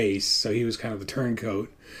Maquis base, so he was kind of the turncoat,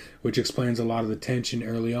 which explains a lot of the tension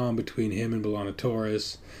early on between him and B'Elanna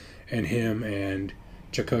Torres and him and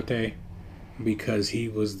Chakotay, because he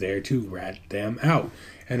was there to rat them out.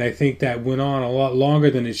 And I think that went on a lot longer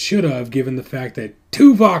than it should have, given the fact that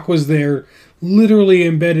Tuvok was there, literally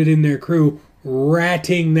embedded in their crew,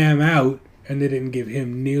 ratting them out, and they didn't give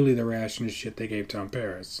him nearly the ration of shit they gave Tom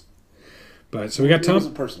Paris. But so we got Tom. It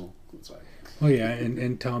wasn't personal. Oh yeah,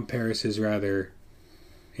 and Tom Paris is rather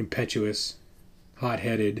impetuous,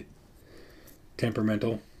 hot-headed,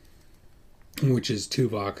 temperamental, which is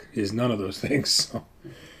Tuvok is none of those things. So.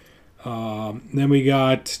 Then we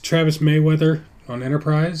got Travis Mayweather on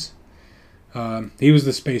Enterprise. He was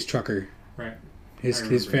the space trucker. Right.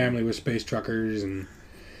 His family was space truckers, and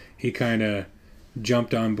he kind of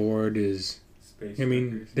jumped on board as...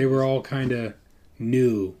 they were all kind of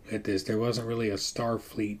new at this. There wasn't really a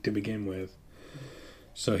Starfleet to begin with.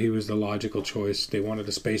 So he was the logical choice. They wanted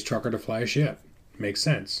a space trucker to fly a ship. Makes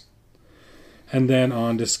sense. And then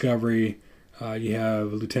on Discovery, you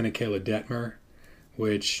have Lieutenant Kayla Detmer,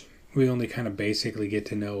 which we only kind of basically get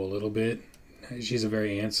to know a little bit. She's a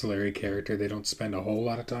very ancillary character. They don't spend a whole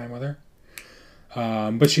lot of time with her.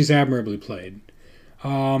 But she's admirably played.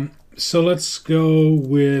 So let's go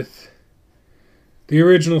with the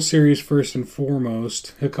original series first and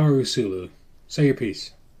foremost. Hikaru Sulu. Say your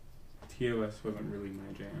piece. TOS wasn't really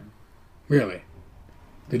my jam. Really?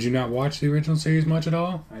 Did you not watch the original series much at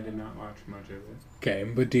all? I did not watch much of it. Okay,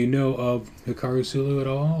 but do you know of Hikaru Sulu at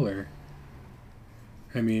all? Or,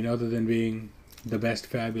 other than being the best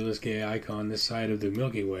fabulous gay icon this side of the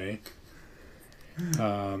Milky Way,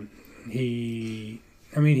 he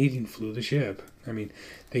flew the ship.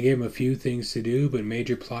 They gave him a few things to do, but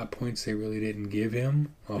major plot points they really didn't give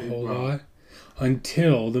him a whole lot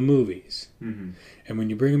until the movies. Mm-hmm. And when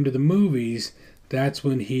you bring him to the movies, that's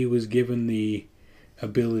when he was given the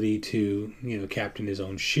ability to, captain his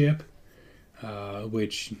own ship,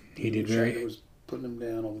 which he did very... Shatner was putting him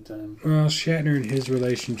down all the time. Well, Shatner and his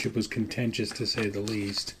relationship was contentious, to say the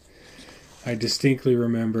least. I distinctly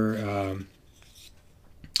remember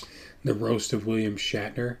the roast of William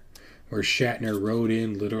Shatner, where Shatner rode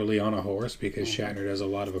in literally on a horse, because Shatner does a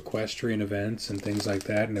lot of equestrian events and things like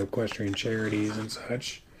that, and equestrian charities and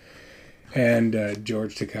such. And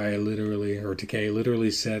George Takei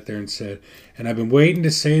literally sat there and said, "And I've been waiting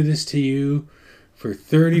to say this to you for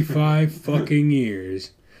 35 fucking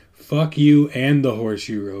years. Fuck you and the horse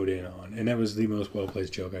you rode in on." And that was the most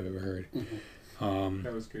well-placed joke I've ever heard. Mm-hmm.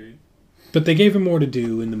 That was great. But they gave him more to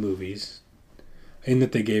do in the movies, in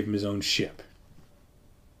that they gave him his own ship.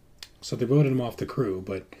 So they voted him off the crew,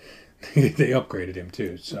 but they upgraded him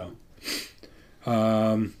too. So,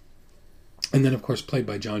 and then of course played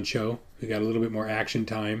by John Cho, who got a little bit more action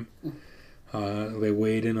time. They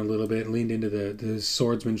weighed in a little bit, leaned into the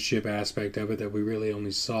swordsmanship aspect of it that we really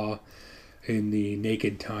only saw in the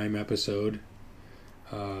Naked Time episode,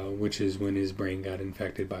 which is when his brain got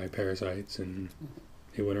infected by parasites and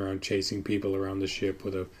he went around chasing people around the ship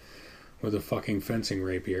with a fucking fencing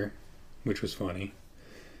rapier, which was funny.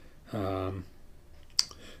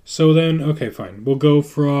 So then, okay, fine. We'll go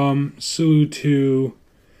from Sulu to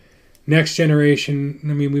Next Generation. I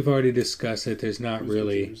mean, we've already discussed it. There's not Musical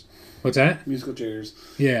really... chairs. What's that? Musical chairs.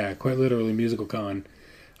 Yeah, quite literally musical con.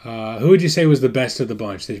 Who would you say was the best of the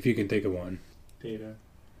bunch, if you can think of one? Data.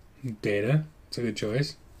 Data. It's a good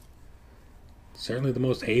choice. Certainly the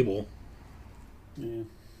most able. Yeah.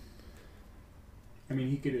 I mean,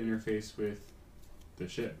 he could interface with the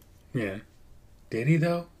ship Yeah. Did he,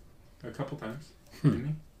 though? a couple times, didn't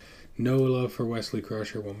he? No love for Wesley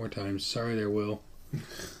Crusher one more time. Sorry there, Will.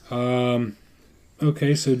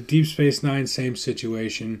 Okay, so Deep Space Nine, same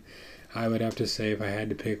situation. I would have to say if I had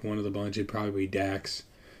to pick one of the bunch, it'd probably be Dax.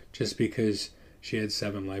 Just because she had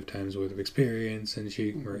 7 lifetimes worth of experience, and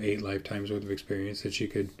or 8 lifetimes worth of experience that she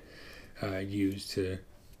could use to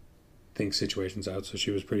think situations out. So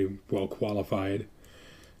she was pretty well qualified.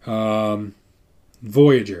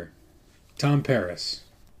 Voyager. Tom Paris.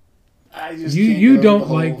 I just You can't go don't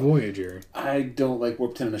the like whole- Voyager. I don't like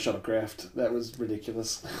Warp 10 in a shuttlecraft. That was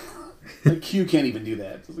ridiculous. Like, Q can't even do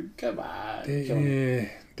that. It's like, come on. Kill him.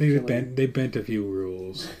 They bent a few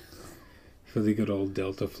rules for the good old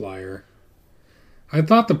Delta Flyer. I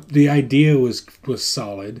thought the idea was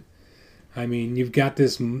solid. I mean, you've got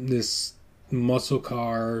this muscle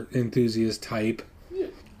car enthusiast type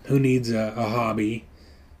who needs a hobby,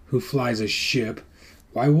 who flies a ship.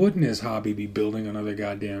 Why wouldn't his hobby be building another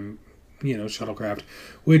goddamn, shuttlecraft?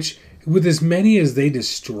 Which, with as many as they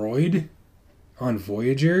destroyed on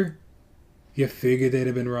Voyager, you figure they'd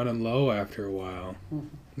have been running low after a while.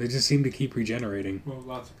 They just seem to keep regenerating. Well,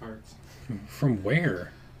 lots of parts. From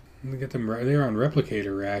where? They get them. They're on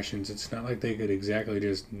replicator rations. It's not like they could exactly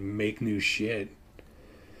just make new shit.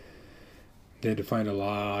 They had to find a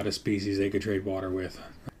lot of species they could trade water with.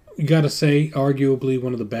 You got to say, arguably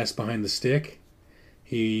one of the best behind the stick.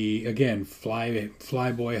 He, again,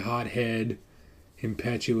 flyboy, hothead,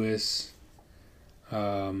 impetuous,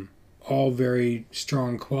 all very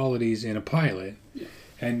strong qualities in a pilot. Yeah.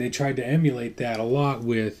 And they tried to emulate that a lot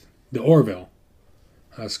with the Orville.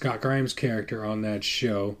 Scott Grimes' character on that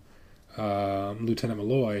show, Lieutenant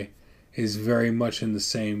Malloy, is very much in the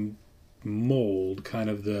same mold, kind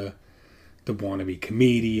of the wannabe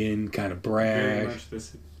comedian, kind of Very brash.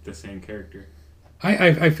 much the same character.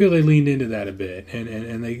 I feel they leaned into that a bit,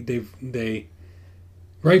 and they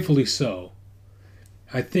rightfully so.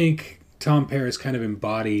 I think Tom Paris kind of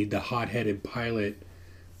embodied the hot-headed pilot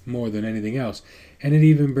more than anything else, and it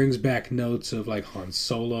even brings back notes of like Han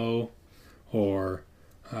Solo or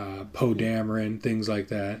Poe Dameron, things like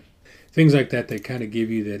that that kind of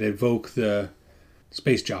give you that evoke the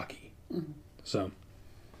space jockey. Mm-hmm. So,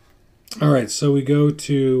 all right, so we go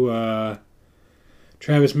to.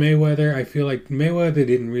 Travis Mayweather, I feel like Mayweather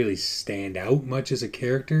didn't really stand out much as a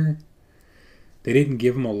character. They didn't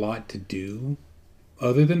give him a lot to do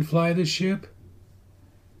other than fly the ship.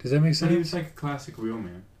 Does that make So he was sense? like a classic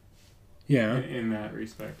wheelman. Yeah. In that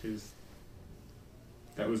respect,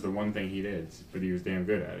 that was the one thing he did, but he was damn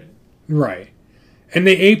good at it. Right. And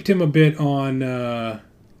they aped him a bit on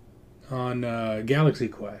Galaxy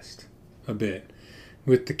Quest. A bit.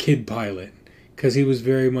 With the kid pilot. Because he was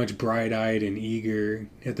very much bright-eyed and eager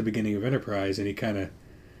at the beginning of Enterprise, and he kind of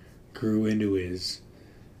grew into his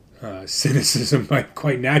cynicism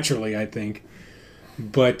quite naturally, I think.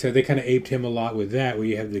 But they kind of aped him a lot with that, where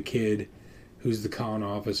you have the kid who's the con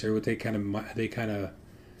officer. But they kind of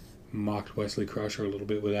mocked Wesley Crusher a little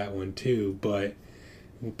bit with that one too. But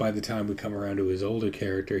by the time we come around to his older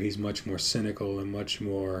character, he's much more cynical and much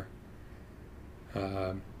more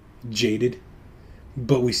jaded.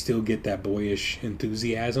 But we still get that boyish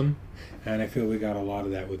enthusiasm, and I feel we got a lot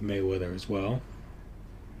of that with Mayweather as well.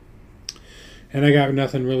 And I got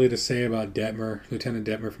nothing really to say about Detmer, Lieutenant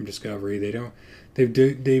Detmer from Discovery.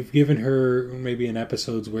 They've given her maybe an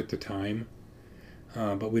episode's worth of time,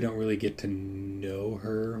 but we don't really get to know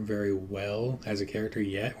her very well as a character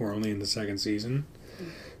yet. We're only in the 2nd season,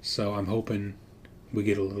 so I'm hoping we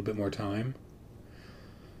get a little bit more time.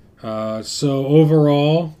 So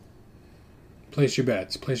overall, place your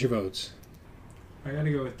bets, place your votes. I gotta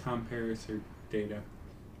go with Tom Paris or Data.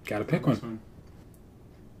 Gotta pick This one.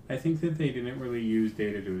 I think that they didn't really use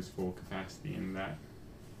Data to his full capacity in that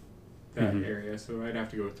area, so I'd have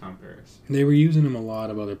to go with Tom Paris. They were using him a lot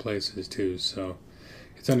of other places too, so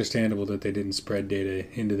it's understandable that they didn't spread Data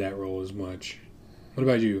into that role as much. What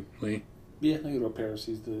about you, Lee? Yeah, I go about Paris.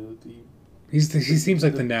 He's the He seems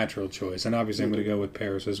like the natural choice, and obviously I'm going to go with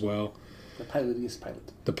Paris as well. the pilotiest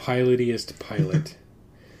pilot. The pilotiest pilot.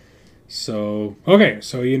 So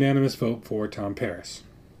unanimous vote for Tom Paris.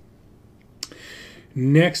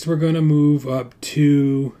 Next, we're going to move up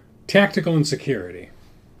to tactical and security.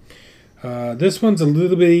 This one's a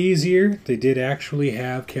little bit easier. They did actually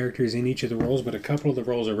have characters in each of the roles, but a couple of the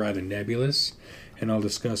roles are rather nebulous, and I'll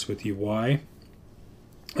discuss with you why.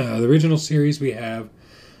 The original series, we have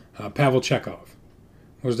Pavel Chekhov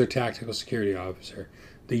was their tactical security officer.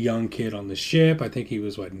 The young kid on the ship. I think he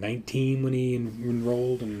was, 19 when he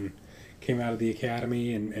enrolled and came out of the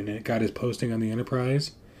academy and got his posting on the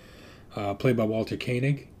Enterprise. Played by Walter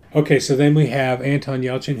Koenig. Okay, so then we have Anton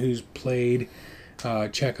Yelchin, who's played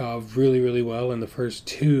Chekhov really, really well in the first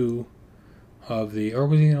two of the... Or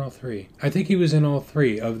was he in all three? I think he was in all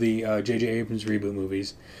three of the J.J. Abrams reboot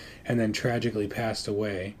movies, and then tragically passed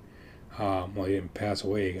away. Well, he didn't pass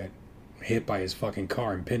away. He got hit by his fucking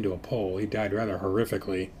car and pinned to a pole. He died rather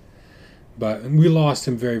horrifically. But we lost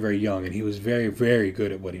him very, very young, and he was very, very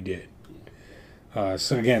good at what he did.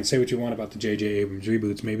 So again, say what you want about the J.J. Abrams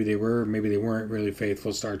reboots. Maybe they were, maybe they weren't really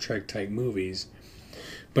faithful Star Trek type movies,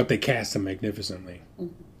 but they cast them magnificently.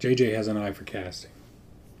 J.J. has an eye for casting.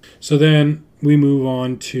 So then we move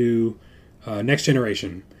on to Next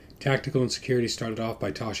Generation. Tactical and security started off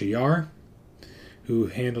by Tasha Yar, who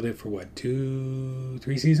handled it for 3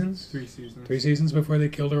 seasons? 3 seasons. 3 seasons before they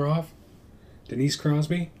killed her off. Denise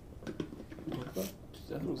Crosby. I thought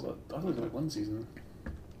it was like 1 season.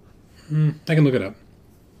 I can look it up,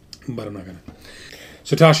 but I'm not going to.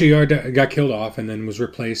 So Tasha Yar got killed off and then was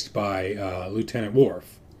replaced by Lieutenant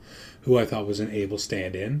Worf, who I thought was an able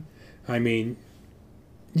stand-in. I mean,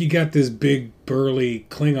 you got this big, burly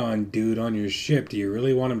Klingon dude on your ship. Do you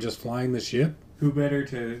really want him just flying the ship? Who better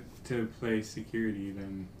to play security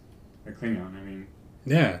than a Klingon? I mean...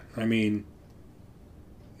 Yeah, I mean...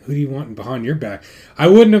 Who do you want behind your back? I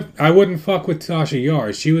wouldn't fuck with Tasha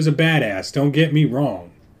Yar. She was a badass, don't get me wrong.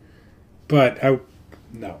 But,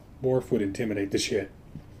 no. Worf would intimidate the shit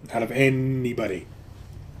out of anybody.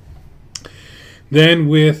 Then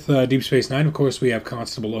with Deep Space Nine, of course, we have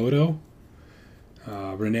Constable Odo.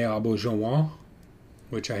 Rene Auberjonois,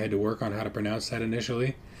 which I had to work on how to pronounce that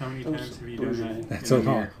initially. How many times have you done that? That's a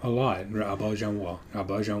lot. Auberjonois.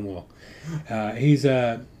 He's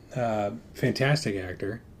a fantastic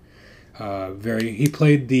actor. He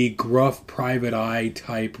played the gruff private eye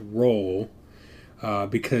type role.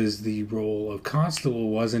 Because the role of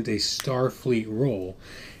Constable wasn't a Starfleet role.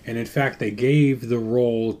 And in fact, they gave the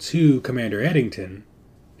role to Commander Eddington,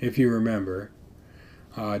 if you remember,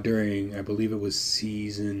 during, I believe it was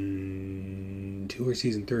season 2 or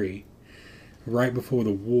season 3, right before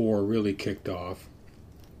the war really kicked off.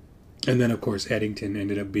 And then, of course, Eddington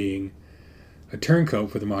ended up being a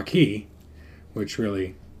turncoat for the Maquis, which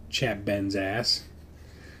really chapped Ben's ass.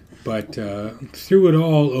 But through it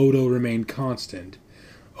all, Odo remained constant.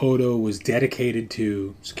 Odo was dedicated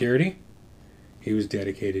to security. He was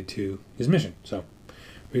dedicated to his mission. So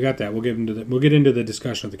we got that. We'll get into the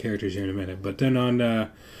discussion of the characters here in a minute. But then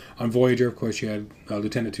on Voyager, of course, you had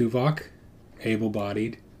Lieutenant Tuvok,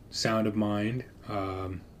 able-bodied, sound of mind,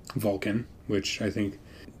 Vulcan, which I think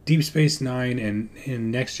Deep Space Nine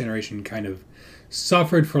and Next Generation kind of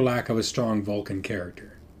suffered for lack of a strong Vulcan character.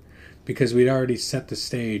 Because we'd already set the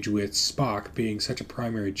stage with Spock being such a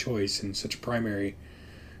primary choice and such a primary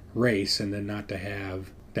race, and then not to have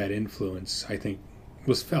that influence, I think,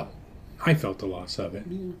 was felt. I felt the loss of it.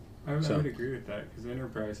 Yeah, I would agree with that, because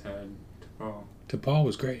Enterprise had T'Pol. T'Pol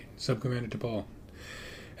was great. Sub-Commander T'Pol.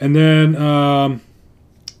 And then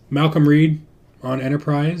Malcolm Reed on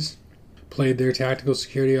Enterprise played their tactical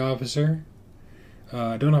security officer.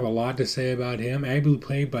 I don't have a lot to say about him. Ably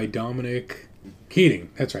played by Dominic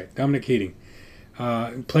Keating. That's right, Dominic Keating.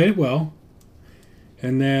 Played it well.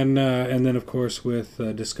 And then of course, with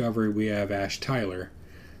Discovery, we have Ash Tyler,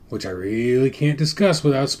 which I really can't discuss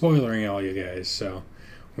without spoiling all you guys. So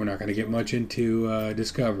we're not going to get much into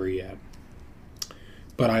Discovery yet.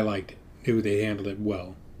 But I liked it. They handled it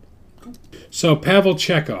well. Cool. So Pavel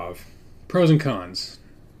Chekhov, pros and cons.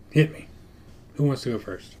 Hit me. Who wants to go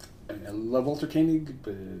first? I love Walter Koenig,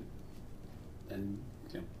 and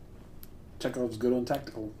Chekhov's good on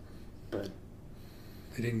tactical, but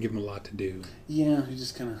they didn't give him a lot to do. Yeah, he was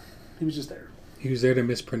just there. He was there to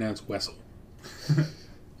mispronounce Wessel.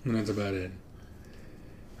 And that's about it.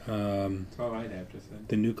 That's all I'd have to say.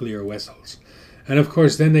 The nuclear Wessels. And of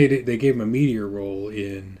course, then they gave him a meteor role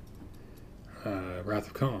in Wrath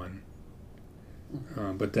of Khan.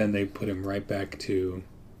 But then they put him right back to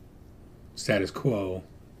status quo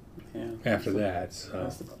after that. So.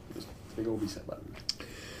 Big old reset button.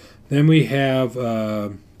 Then we have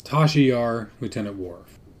Tasha Yar, Lieutenant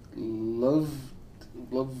Worf. Love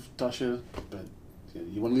Tasha, but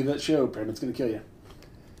you want to leave that show, Paramount's going to kill you.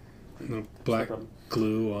 The black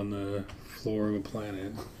glue on the floor of a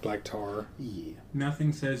planet. Black tar. Yeah.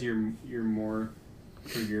 Nothing says you're more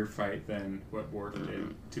for your fight than what Worf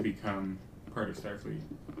did to become part of Starfleet.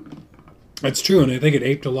 That's true, and I think it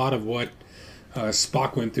aped a lot of what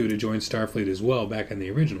Spock went through to join Starfleet as well back in the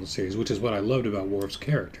original series, which is what I loved about Worf's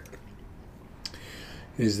character.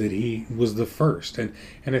 Is that he was the first. And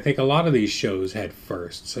I think a lot of these shows had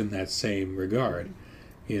firsts in that same regard.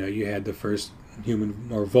 You know, you had the first human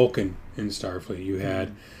or Vulcan in Starfleet. You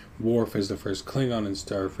had Worf as the first Klingon in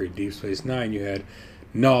Starfleet. Deep Space Nine, you had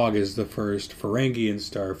Nog as the first Ferengi in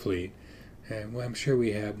Starfleet. And well, I'm sure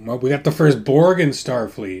we got the first Borg in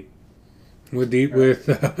Starfleet with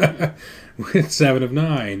with Seven of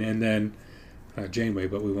Nine, and then Janeway,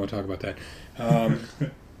 but we won't talk about that.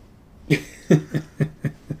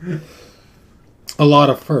 A lot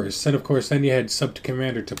of firsts, and of course, then you had Sub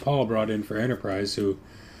Commander T'Pol brought in for Enterprise, who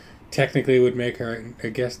technically would make her, I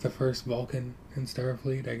guess, the first Vulcan in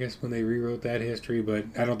Starfleet. I guess when they rewrote that history, but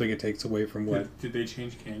I don't think it takes away from what. Did they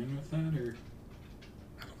change canon with that, or?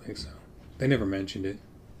 I don't think so. They never mentioned it.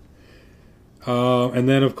 And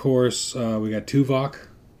then, of course, we got Tuvok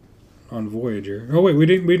on Voyager. Oh wait, we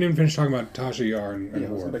didn't finish talking about Tasha Yar and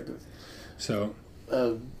Worf. Let's go back to this. So,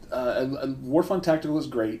 Worf on Tactical is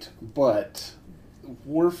great, but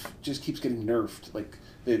Worf just keeps getting nerfed. Like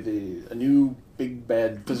a new big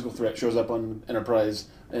bad physical threat shows up on Enterprise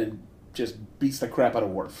and just beats the crap out of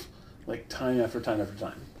Worf, like time after time after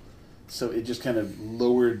time. So it just kind of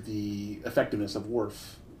lowered the effectiveness of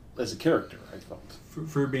Worf as a character, I felt.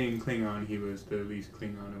 For being Klingon, he was the least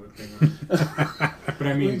Klingon of a Klingon. But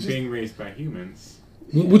I mean, being raised by humans,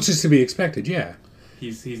 which is to be expected, yeah.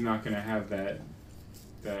 He's not going to have that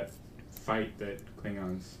fight that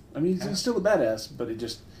Klingons. I mean, he's still a badass, but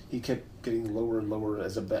he kept getting lower and lower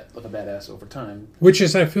as a badass over time. Which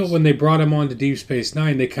is, I feel, when they brought him on to Deep Space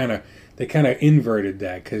Nine, they kind of inverted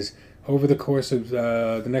that, because over the course of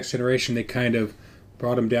the Next Generation, they kind of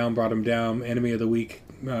brought him down. Enemy of the Week.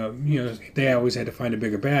 They always had to find a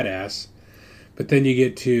bigger badass. But then you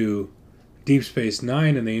get to Deep Space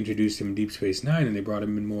Nine, and they introduced him in Deep Space Nine, and they brought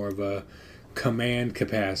him in more of a command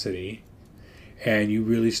capacity, and you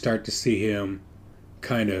really start to see him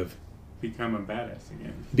kind of become a badass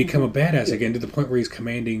again to the point where he's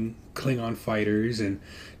commanding Klingon fighters and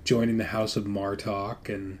joining the House of Martok,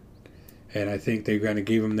 and I think they kind of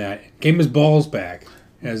gave him his balls back.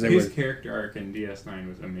 His character arc in DS9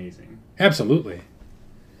 was amazing. Absolutely.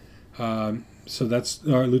 So that's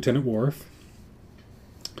our Lieutenant Worf.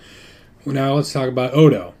 Well, now let's talk about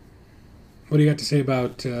Odo. What do you got to say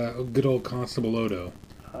about good old Constable Odo?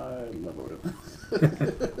 I love Odo.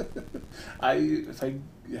 If I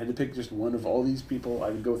had to pick just one of all these people, I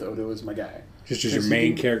would go with Odo as my guy. Just as your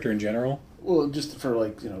main character in general? Well, just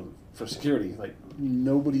for for security. Like,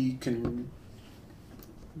 nobody can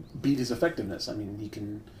beat his effectiveness. I mean, he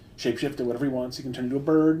can shapeshift to whatever he wants. He can turn into a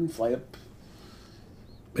bird and fly up.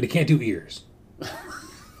 But he can't do ears.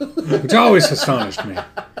 Which always astonished me.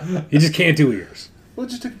 He just can't do ears. Well, it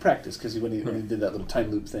just took practice, because when he did that little time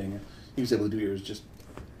loop thing, he was able to do ears just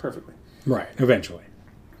perfectly. Right, eventually.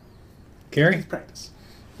 Carrie? Practice.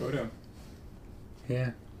 Odo.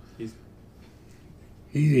 Yeah.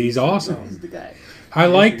 He's awesome. He's the guy. I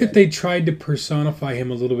like that they tried to personify him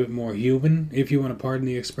a little bit more human, if you want to pardon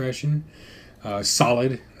the expression.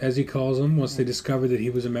 Solid, as he calls him, once they discovered that he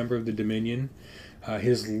was a member of the Dominion.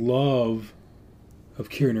 His love of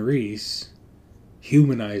Kira Nerys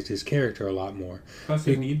humanized his character a lot more. Plus,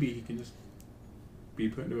 if need be, he can just be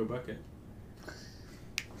put into a bucket.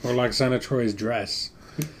 Or Lwaxana Troy's dress.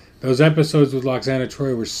 Those episodes with Lwaxana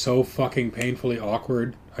Troy were so fucking painfully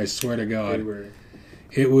awkward. I swear to God. They were.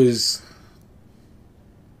 It was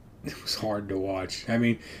hard to watch. I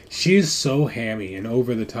mean, she's so hammy and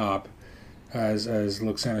over the top as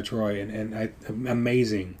Lwaxana Troy, and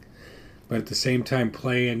amazing. But at the same time,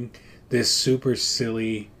 playing this super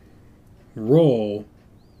silly role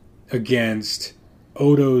against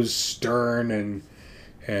Odo's stern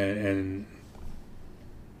and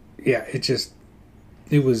yeah, it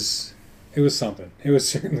was something. It was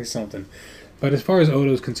certainly something. But as far as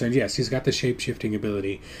Odo's concerned, yes, he's got the shape-shifting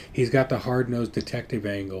ability. He's got the hard-nosed detective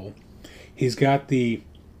angle. He's got the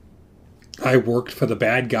I worked for the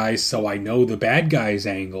bad guys, so I know the bad guys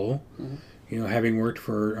angle. Mm-hmm. You know, having worked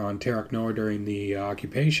on Terok Nor during the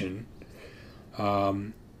occupation.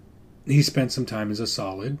 He spent some time as a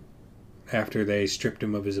solid after they stripped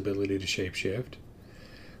him of his ability to shapeshift,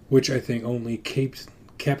 which I think only keeps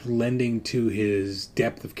kept lending to his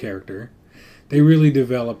depth of character. They really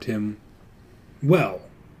developed him well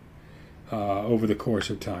over the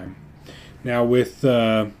course of time. Now, with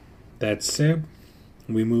that said,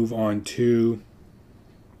 we move on to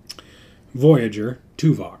Voyager,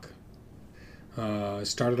 Tuvok.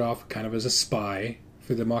 Started off kind of as a spy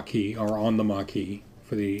for the Maquis, or on the Maquis,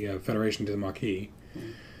 for the Federation to the Maquis,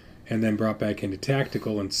 and then brought back into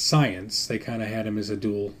tactical and science. They kind of had him as a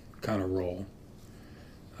dual kind of role.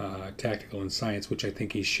 Tactical and science, which I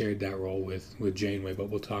think he shared that role with Janeway, but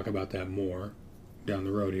we'll talk about that more down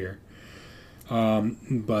the road here.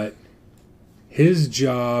 But his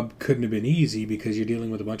job couldn't have been easy because you're dealing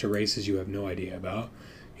with a bunch of races you have no idea about.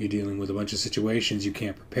 You're dealing with a bunch of situations you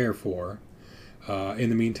can't prepare for. In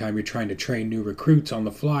the meantime, you're trying to train new recruits on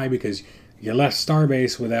the fly because you left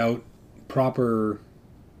Starbase without proper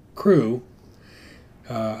crew.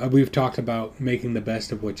 We've talked about making the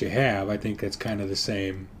best of what you have. I think that's kind of the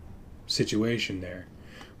same situation there.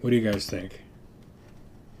 What do you guys think?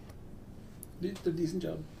 Did a decent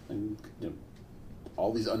job. And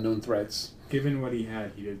all these unknown threats. Given what he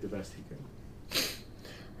had, he did the best he could.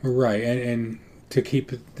 Right, and to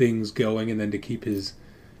keep things going and then to keep his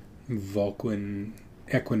Vulcan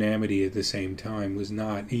equanimity at the same time was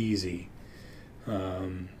not easy.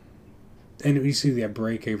 And we see that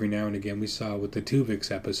break every now and again. We saw with the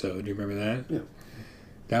Tuvix episode. Do you remember that? Yeah.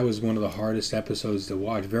 That was one of the hardest episodes to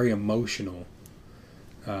watch. Very emotional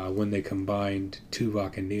when they combined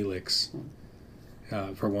Tuvok and Neelix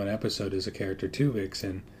for one episode as a character Tuvix,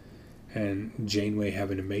 and Janeway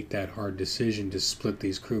having to make that hard decision to split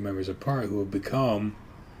these crew members apart who have become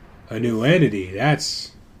a new entity.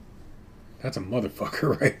 That's a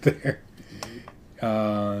motherfucker right there.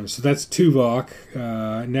 So that's Tuvok.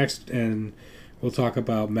 Next, and we'll talk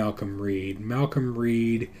about Malcolm Reed. Malcolm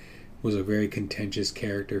Reed was a very contentious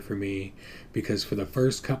character for me because for the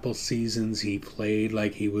first couple seasons he played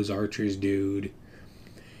like he was Archer's dude,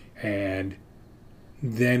 and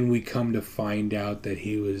then we come to find out that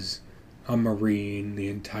he was a Marine the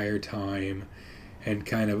entire time and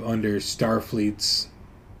kind of under Starfleet's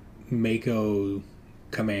Mako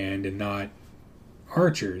command and not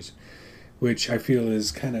Archer's, which I feel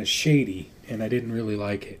is kind of shady, and I didn't really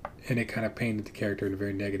like it, and it kind of painted the character in a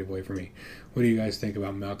very negative way for me. What do you guys think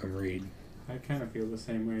about Malcolm Reed? I kind of feel the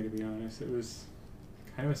same way, to be honest. It was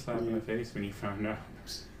kind of a slap in the face when you found out.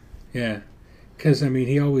 Yeah, because, I mean,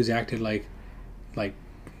 he always acted like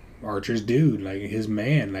Archer's dude, like his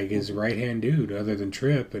man, like his right-hand dude, other than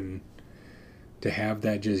Trip, and to have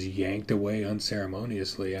that just yanked away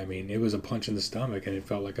unceremoniously, I mean, it was a punch in the stomach, and it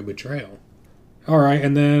felt like a betrayal. All right,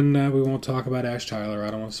 and then we won't talk about Ash Tyler.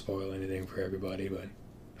 I don't want to spoil anything for everybody, but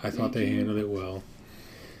I thought they handled it well.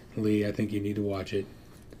 Lee, I think you need to watch it.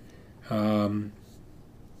 So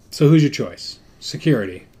who's your choice?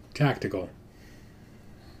 Security, tactical.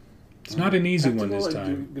 It's not an easy one this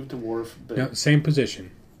time. Give it to Worf. But No, same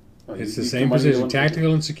position. It's the same combine position. one?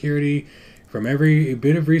 Tactical and security, from every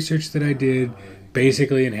bit of research that I did,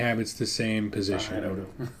 basically inhabits the same position. Odo.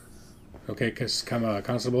 Okay,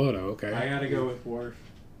 Constable Odo, okay. I gotta go with Worf.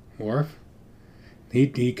 Worf?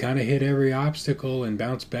 He kind of hit every obstacle and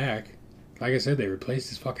bounced back. Like I said, they replaced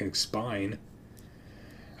his fucking spine.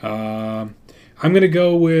 I'm going to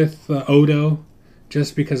go with Odo,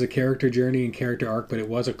 just because of character journey and character arc, but it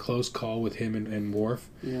was a close call with him and Worf.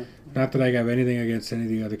 Yeah. Not that I have anything against any of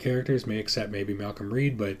the other characters, except maybe Malcolm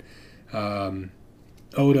Reed, but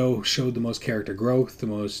Odo showed the most character growth, the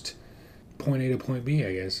most point A to point B,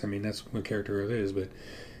 I guess. I mean, that's what character growth is, but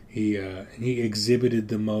he exhibited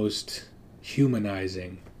the most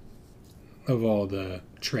humanizing of all the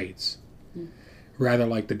traits. Rather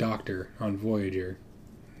like the Doctor on Voyager,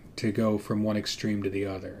 to go from one extreme to the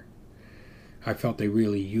other. I felt they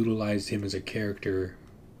really utilized him as a character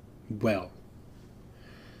well.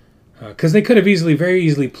 Because they could have very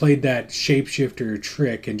easily played that shapeshifter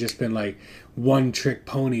trick and just been like one trick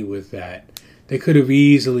pony with that. They could have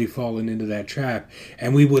easily fallen into that trap,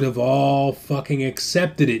 and we would have all fucking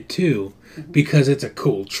accepted it too, because it's a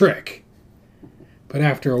cool trick. But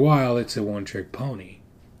after a while, it's a one-trick pony.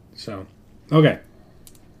 So, okay.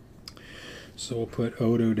 So we'll put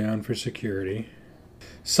Odo down for security.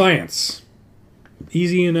 Science.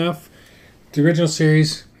 Easy enough. The original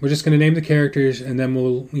series, we're just going to name the characters, and then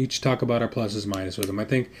we'll each talk about our pluses and minuses with them. I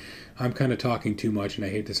think I'm kind of talking too much, and I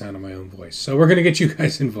hate the sound of my own voice. So we're going to get you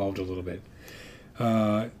guys involved a little bit.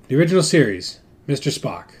 The original series, Mr.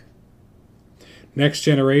 Spock. Next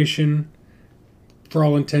Generation, for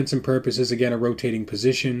all intents and purposes, again, a rotating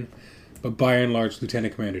position, but by and large,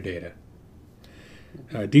 Lieutenant Commander Data.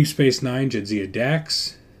 Deep Space Nine, Jadzia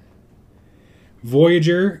Dax.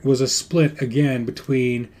 Voyager was a split again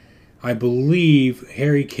between, I believe,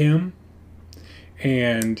 Harry Kim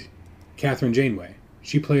and Catherine Janeway.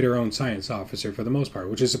 She played her own science officer for the most part,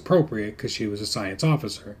 which is appropriate because she was a science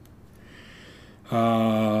officer.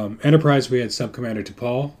 Enterprise, we had Subcommander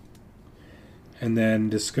T'Pol. And then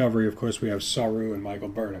Discovery, of course, we have Saru and Michael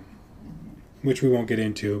Burnham. Which we won't get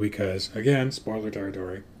into because, again, spoiler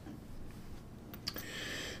territory.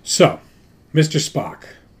 So, Mr. Spock.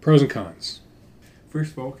 Pros and cons.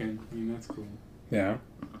 First Vulcan, I mean, that's cool. Yeah.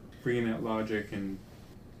 Bringing that logic and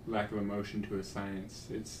lack of emotion to a science,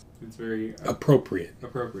 it's very Appropriate.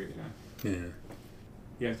 appropriate, yeah. Yeah.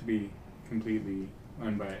 You have to be completely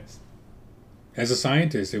unbiased. As a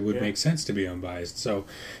scientist, it would make sense to be unbiased. So,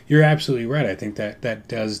 you're absolutely right. I think that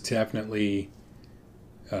does definitely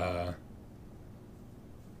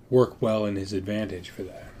work well in his advantage for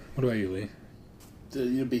that. What about you, Lee?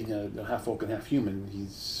 Being a half Vulcan, half human,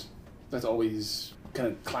 that's always kind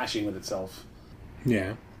of clashing with itself.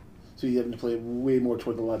 Yeah. So you having to play way more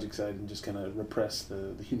toward the logic side and just kind of repress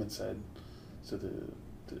the human side. So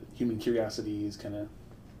the human curiosity is kind of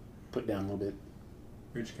put down a little bit.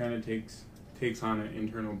 Which kind of takes on an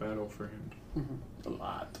internal battle for him. Mm-hmm. A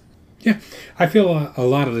lot. Yeah, I feel a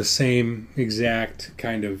lot of the same exact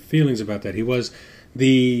kind of feelings about that. He was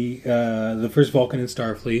the first Vulcan in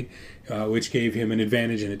Starfleet, which gave him an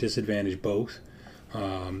advantage and a disadvantage both,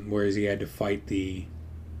 whereas he had to fight the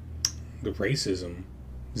racism,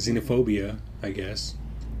 xenophobia, I guess,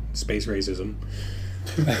 space racism.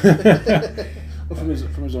 Well,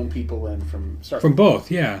 from his own people and from Starfleet. From both,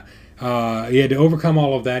 yeah. He had to overcome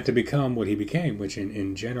all of that to become what he became, which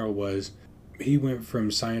in general was, he went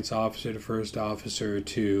from science officer to first officer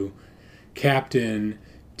to captain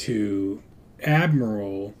to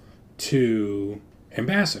admiral to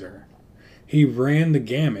ambassador. He ran the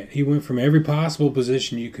gamut. He went from every possible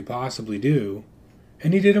position you could possibly do,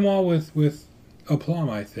 and he did them all with aplomb,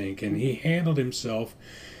 I think, and he handled himself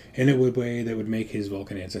in a way that would make his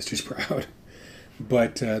Vulcan ancestors proud.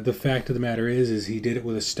 But the fact of the matter is he did it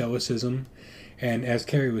with a stoicism, and as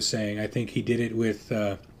Carrie was saying, I think he did it with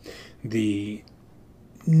the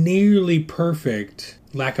nearly perfect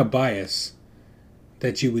lack of bias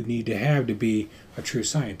that you would need to have to be a true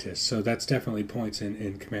scientist. So that's definitely points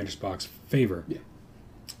in Commander Spock's favor.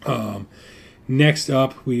 Yeah. Next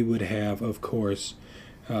up, we would have, of course,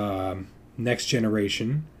 Next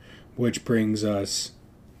Generation, which brings us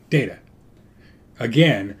Data.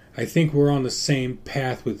 Again, I think we're on the same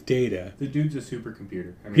path with Data. The dude's a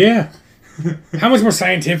supercomputer. I mean, Yeah. How much more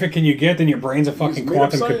scientific can you get than your brain's a fucking made of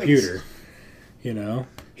quantum science. computer? You know?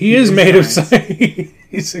 He is made of science.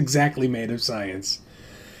 He's exactly made of science.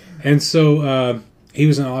 And so he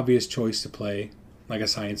was an obvious choice to play like a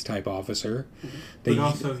science-type officer. But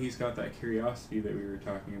also he's got that curiosity that we were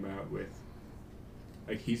talking about with,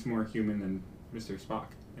 like, he's more human than Mr. Spock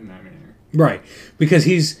in that manner. Right.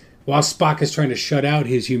 Because while Spock is trying to shut out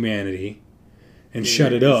his humanity and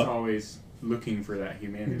shut it up. He's always looking for that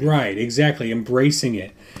humanity. Right, exactly. Embracing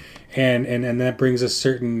it. And that brings a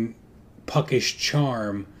certain puckish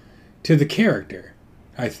charm to the character,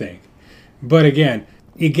 I think. But again,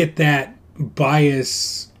 you get that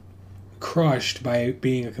bias crushed by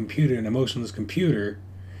being a computer, an emotionless computer.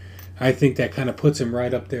 I think that kind of puts him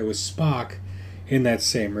right up there with Spock in that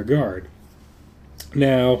same regard.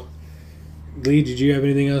 Now, Lee, did you have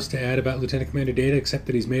anything else to add about Lieutenant Commander Data except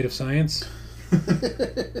that he's made of science?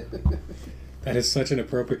 That is such an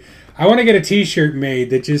appropriate... I want to get a t-shirt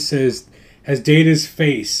made that just has Data's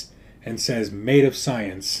face and says, made of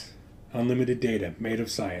science. Unlimited data, made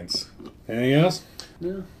of science. Anything else?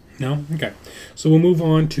 No. No? Okay. So we'll move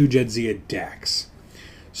on to Jadzia Dax.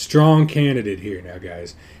 Strong candidate here now,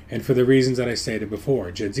 guys. And for the reasons that I stated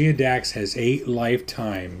before, Jadzia Dax has 8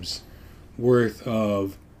 lifetimes worth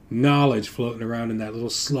of knowledge floating around in that little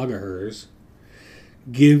slug of hers.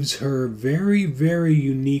 Gives her very, very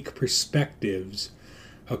unique perspectives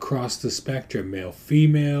across the spectrum. Male,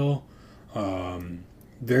 female,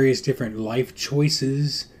 various different life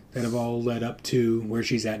choices that have all led up to where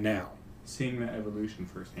she's at now. Seeing that evolution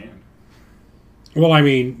firsthand. Well, I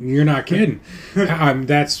mean, you're not kidding.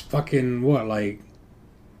 That's fucking, what, like...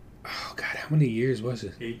 Oh, God, how many years was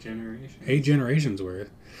it? 8 generations. 8 generations worth.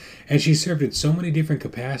 And she served in so many different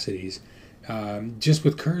capacities. Just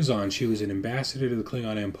with Curzon, she was an ambassador to the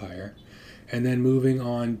Klingon Empire. And then moving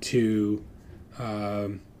on to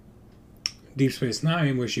Deep Space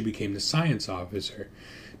Nine, where she became the science officer.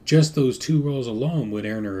 Just those 2 roles alone would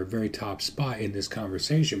earn her a very top spot in this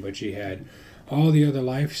conversation. But she had all the other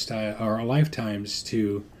lifetimes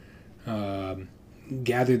to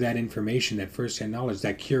gather that information, that first-hand knowledge,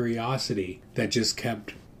 that curiosity that just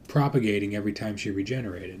kept self-propagating every time she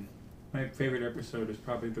regenerated. My favorite episode is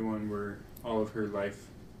probably the one where all of her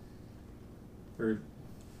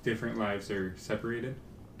different lives are separated.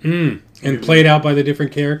 And played out by the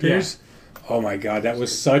different characters? Yeah. Oh my god, that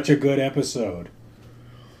was such a good episode.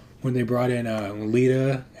 When they brought in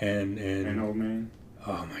Lita and Old Man.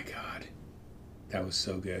 Oh my god. That was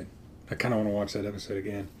so good. I kind of want to watch that episode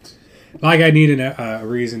again. Like, I need a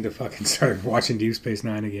reason to fucking start watching Deep Space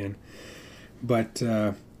Nine again. But,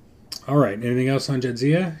 alright. Anything else on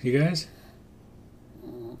Jadzia, you guys?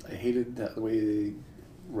 I hated the way they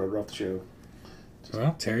wrote her off the show.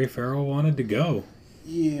 Well, Terry Farrell wanted to go.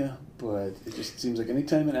 Yeah, but it just seems like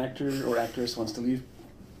anytime an actor or actress wants to leave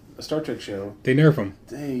a Star Trek show, they nerf them.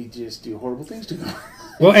 They just do horrible things to them.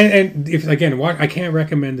 Well, and if again, I can't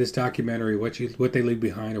recommend this documentary, What They Leave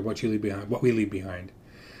Behind, or What You Leave Behind, What We Leave Behind,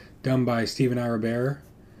 done by Stephen Ira Bear,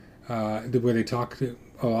 where they talk to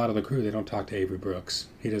a lot of the crew. They don't talk to Avery Brooks.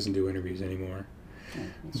 He doesn't do interviews anymore,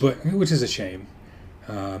 which is a shame.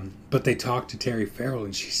 But they talk to Terry Farrell,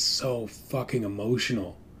 and she's so fucking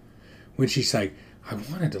emotional when she's like, I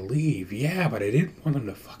wanted to leave, yeah, but I didn't want him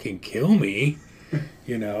to fucking kill me,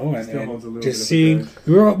 you know. And just seeing,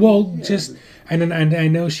 and I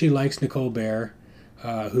know she likes Nicole Baer,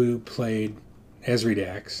 who played Ezri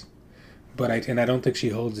Dax, but I don't think she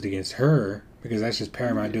holds it against her, because that's just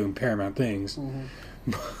Paramount doing Paramount things.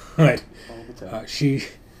 But she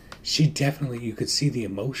definitely, you could see the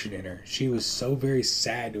emotion in her. She was so very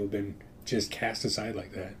sad to have been just cast aside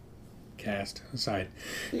like that. Cast aside.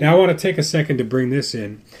 Now I want to take a second to bring this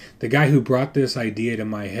in. The guy who brought this idea to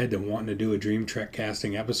my head to wanting to do a Dream Trek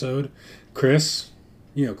casting episode, Chris.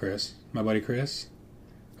 You know Chris, my buddy Chris,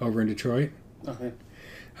 over in Detroit. Okay.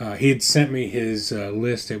 He had sent me his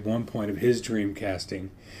list at one point of his dream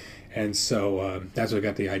casting. And so that's what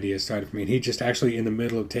got the idea started for me. And he just actually, in the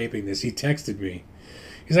middle of taping this, he texted me.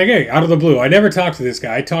 He's like, hey, out of the blue, I never talked to this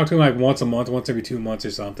guy. I talk to him like once a month, once every 2 months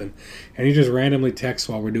or something. And he just randomly texts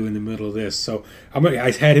while we're doing the middle of this. So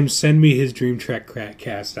I had him send me his Dream Trek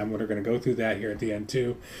cast. We're going to go through that here at the end,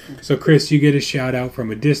 too. So, Chris, you get a shout out from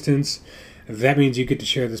a distance. That means you get to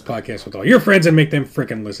share this podcast with all your friends and make them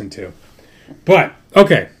frickin' listen to. But,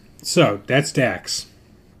 okay, so that's Dax.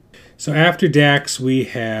 So after Dax, we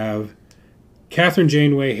have Catherine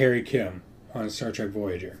Janeway, Harry Kim on Star Trek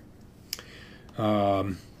Voyager.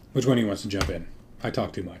 Which one of you wants to jump in? I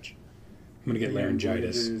talk too much. I'm going to get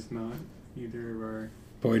laryngitis. Voyager's not either of our...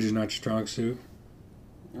 Voyager's not your strong suit?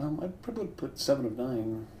 I'd probably put 7 of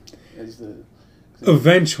 9 as the...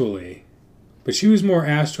 Eventually. But she was more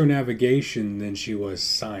astronavigation than she was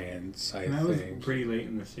science, I think. That was pretty late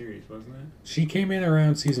in the series, wasn't it? She came in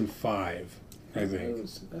around season 5, I think.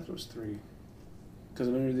 That was 3. Because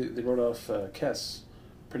I remember they wrote off Kess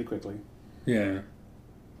pretty quickly. Yeah.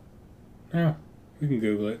 Yeah, we can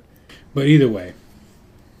Google it. But either way,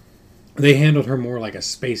 they handled her more like a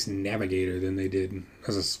space navigator than they did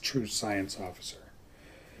as a true science officer.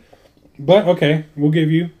 But, okay, we'll give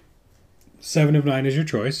you 7 of 9 as your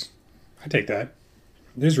choice. I take that.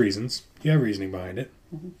 There's reasons. You have reasoning behind it.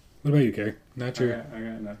 Mm-hmm. What about you, Kerry? I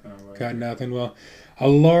got nothing. Got nothing. Well, a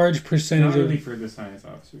large percentage not really for the science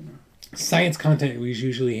officer, no. Science content was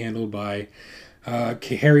usually handled by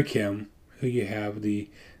Harry Kim, who you have the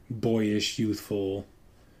boyish, youthful,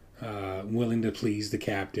 willing to please the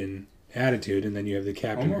captain attitude, and then you have the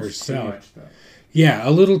captain almost herself. Too much, though. Yeah,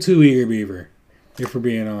 a little too eager beaver, if we're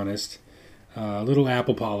being honest. A little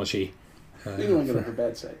apple polishy. You don't want to get on her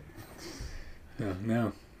bad side.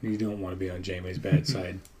 No, you don't want to be on Janeway's bad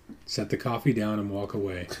side. Set the coffee down and walk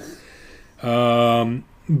away.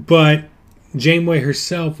 But Janeway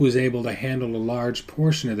herself was able to handle a large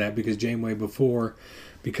portion of that, because Janeway, before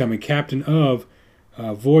becoming captain of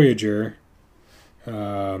Voyager,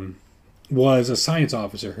 was a science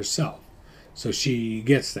officer herself. So she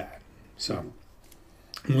gets that. So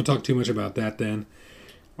I won't talk too much about that then.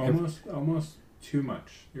 Almost too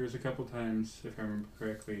much. There was a couple times, if I remember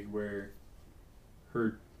correctly, where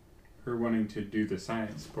her wanting to do the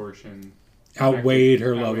science portion outweighed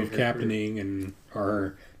her love of captaining and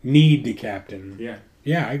her need to captain.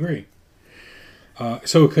 Yeah, I agree.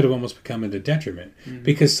 So it could have almost become a detriment,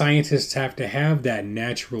 because scientists have to have that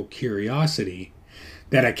natural curiosity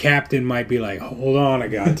that a captain might be like, hold on a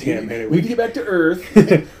goddamn minute. We need to get back to Earth.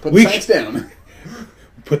 Put the science down.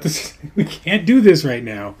 We can't do this right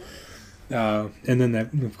now. And then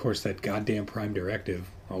that, of course, that goddamn Prime Directive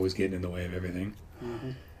always getting in the way of everything.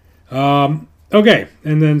 Okay,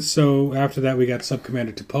 and then so after that we got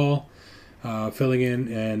Subcommander T'Pol filling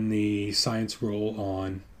in the science role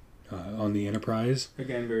on the Enterprise.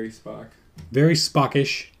 Again, very Spock. Very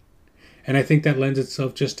Spockish, and I think that lends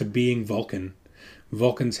itself just to being Vulcan,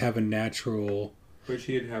 Vulcans have a natural... But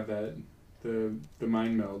she'd have that, the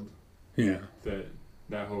mind meld, Yeah.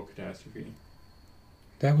 that whole catastrophe.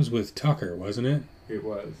 That was with Tucker, wasn't it? It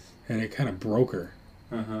was. And it kind of broke her.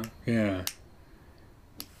 Uh-huh. Yeah.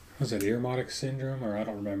 Was it Irmotic syndrome? Or I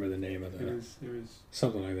don't remember the name of that. It was...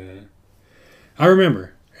 Something like that. I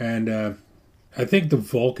remember. And I think the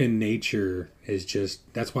Vulcan nature is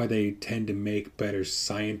just... That's why they tend to make better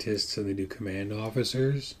scientists than they do command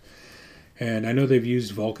officers. And I know they've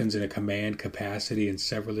used Vulcans in a command capacity in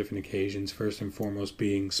several different occasions. First and foremost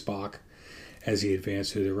being Spock as he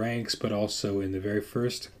advanced through the ranks. But also in the very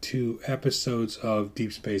first 2 episodes of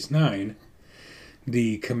Deep Space Nine,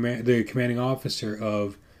 the commanding officer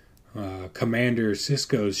of Commander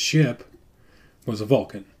Sisko's ship was a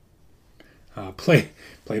Vulcan. Played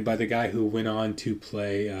by the guy who went on to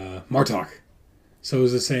play Martok. So it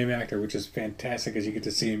was the same actor, which is fantastic, as you get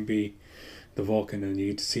to see him be the Vulcan and you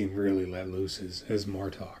get to see him really let loose as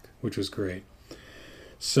Martok, which was great.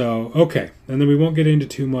 So, okay. And then we won't get into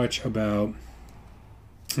too much about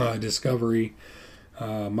Discovery.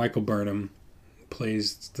 Michael Burnham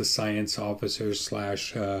plays the science officer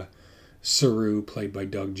 / Saru, played by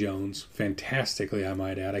Doug Jones. Fantastically, I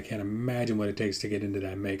might add. I can't imagine what it takes to get into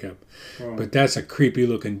that makeup. Well, But that's a creepy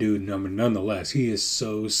looking dude, nonetheless. He is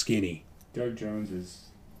so skinny. Doug Jones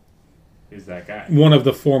is that guy. One of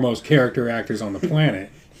the foremost character actors on the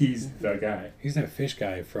planet. He's the guy. He's that fish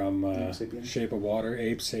guy from Sapien? Shape of Water,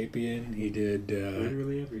 Ape Sapien. He did...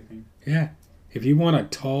 Literally everything. yeah. If you want a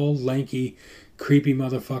tall, lanky, creepy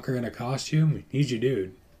motherfucker in a costume, he's your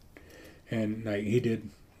dude. And he did...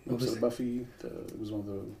 What was episode of it? Buffy. It was one of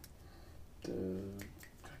the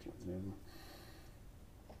God, what's the name?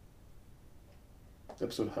 The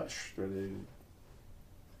episode Hush, where they're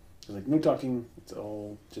like, no talking, it's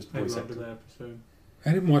all just I voice loved acting. that episode.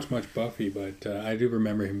 I didn't watch much Buffy, but I do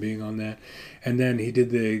remember him being on that. And then he did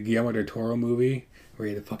the Guillermo del Toro movie, where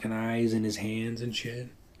he had the fucking eyes in his hands and shit.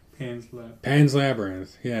 Pan's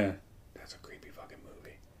Labyrinth, yeah. That's a creepy fucking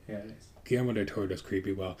movie. Yeah, it is. Guillermo del Toro does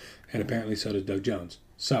creepy well, and apparently so does Doug Jones.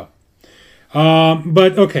 So,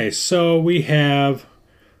 but okay, so we have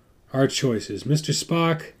our choices: Mr.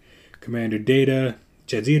 Spock, Commander Data,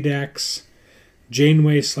 Jadzia Dax,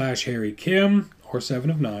 Janeway / Harry Kim, or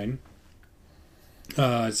 7 of 9.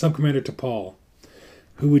 Sub-Commander T'Pol.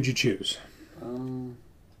 Who would you choose?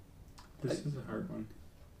 This is a hard one.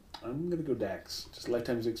 I'm gonna go Dax. Just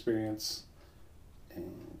lifetime's experience,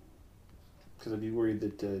 and because I'd be worried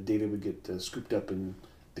that Data would get scooped up and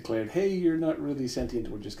declared, "Hey, you're not really sentient.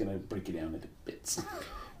 We're just gonna break you down into bits."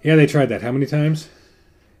 Yeah, they tried that. How many times?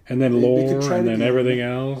 And then They could lore, try and it then again. everything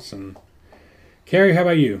else. And Carrie, how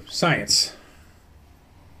about you? Science.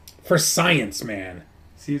 For science, man.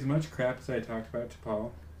 See, as much crap as I talked about to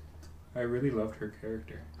Paul, I really loved her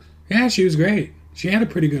character. Yeah, she was great. She had a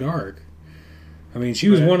pretty good arc. I mean, she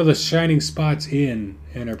was Right. one of the shining spots in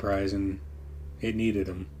Enterprise, and it needed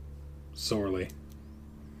them sorely.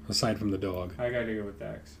 Aside from the dog. I gotta go with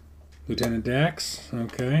Dax. Lieutenant Dax,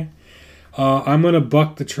 okay. I'm going to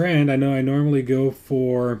buck the trend. I know I normally go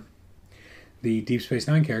for the Deep Space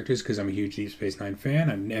Nine characters because I'm a huge Deep Space Nine fan,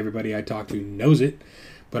 and everybody I talk to knows it.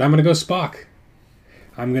 But I'm going to go Spock.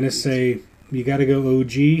 I'm going to say you got to go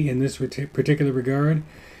OG in this particular regard.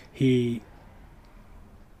 He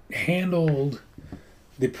handled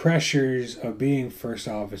the pressures of being first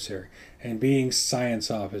officer and being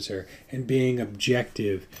science officer and being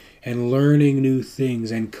objective and learning new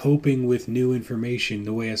things and coping with new information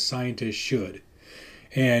the way a scientist should.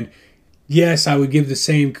 And yes, I would give the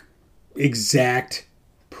same exact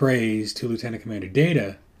praise to Lieutenant Commander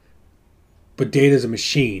Data, but Data's a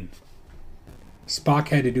machine. Spock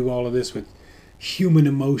had to do all of this with human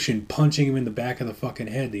emotion, punching him in the back of the fucking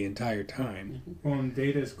head the entire time. Well, and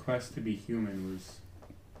Data's quest to be human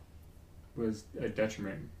was a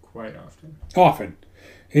detriment quite often. Often.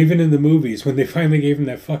 Even in the movies, when they finally gave him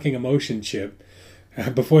that fucking emotion chip,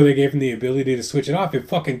 before they gave him the ability to switch it off, it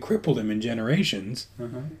fucking crippled him in Generations.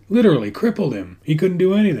 Uh-huh. Literally crippled him. He couldn't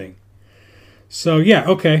do anything. So, yeah,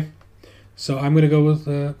 okay. So I'm going to go with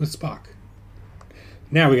Spock.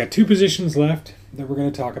 Now, we got 2 positions left that we're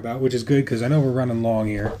going to talk about, which is good because I know we're running long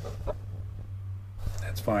here.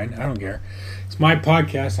 That's fine. I don't care. It's my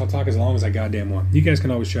podcast. I'll talk as long as I goddamn want. You guys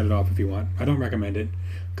can always shut it off if you want. I don't recommend it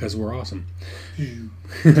because we're awesome.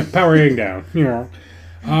 Powering down. You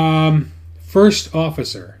know. First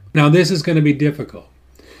officer. Now, this is going to be difficult.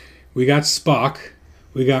 We got Spock.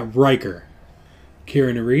 We got Riker.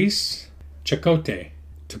 Kira Nerys. Chakotay.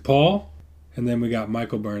 T'Pol. And then we got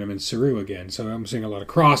Michael Burnham and Saru again. So I'm seeing a lot of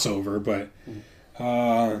crossover, but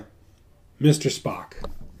Mr. Spock.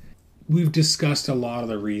 we've discussed a lot of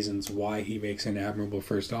the reasons why he makes an admirable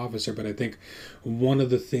first officer, but I think one of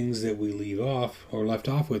the things that we left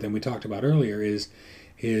off with, and we talked about earlier, is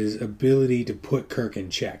his ability to put Kirk in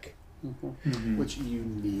check. Mm-hmm. Which you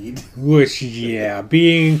need. Which, yeah,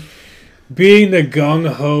 being the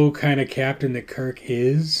gung-ho kind of captain that Kirk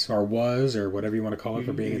is, or was, or whatever you want to call it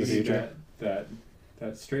for being in the future.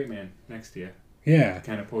 That straight man next to you. Yeah.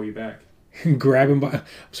 Kind of pull you back. Grab him by... I'm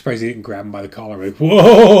surprised he didn't grab him by the collar. Like,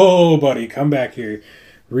 whoa, buddy, come back here.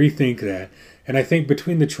 Rethink that. And I think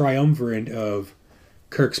between the triumvirate of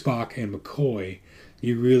Kirk, Spock, and McCoy,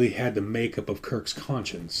 you really had the makeup of Kirk's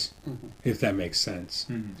conscience, if that makes sense.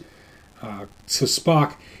 Mm-hmm. So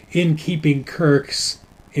Spock, in keeping Kirk's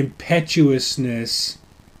impetuousness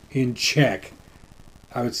in check,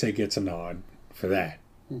 I would say gets a nod for that.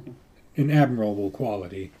 Mm-hmm. An admirable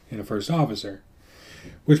quality in a first officer.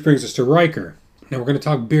 Which brings us to Riker. Now we're going to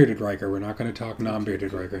talk bearded Riker. We're not going to talk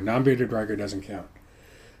non-bearded Riker. Non-bearded Riker doesn't count.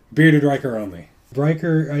 Bearded Riker only.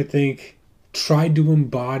 Riker, I think, tried to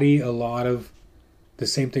embody a lot of the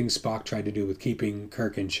same things Spock tried to do with keeping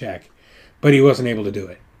Kirk in check, but he wasn't able to do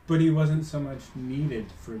it. But he wasn't so much needed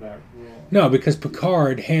for that role. No, because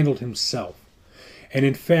Picard handled himself. And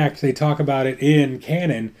in fact, they talk about it in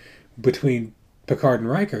canon between Picard and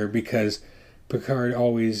Riker, because Picard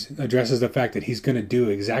always addresses the fact that he's going to do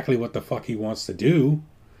exactly what the fuck he wants to do,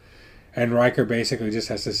 and Riker basically just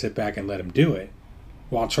has to sit back and let him do it,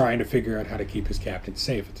 while trying to figure out how to keep his captain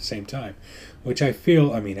safe at the same time. Which I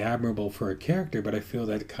feel, admirable for a character, but I feel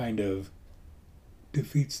that kind of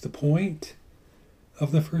defeats the point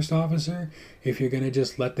of the first officer if you're going to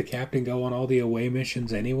just let the captain go on all the away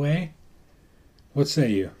missions anyway. What say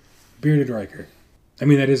you? Bearded Riker.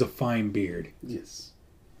 That is a fine beard. Yes.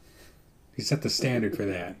 He set the standard for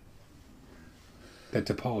that. That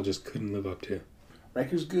T'Pol just couldn't live up to.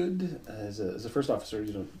 Riker's good as a first officer,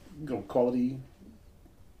 quality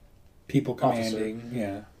people commanding, officer,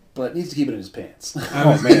 yeah. But needs to keep it in his pants. I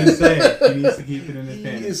was going to say, he needs to keep it in his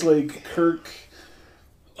pants. He is like Kirk...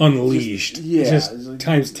 Unleashed. Just like,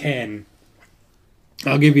 times 10.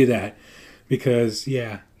 I'll give you that. Because,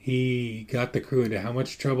 yeah, he got the crew into how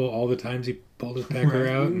much trouble all the times he pulled his pecker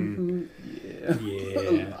out? And,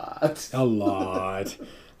 yeah. A lot.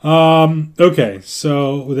 Okay,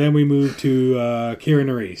 so then we move to Kira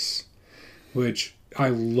Nerys, which I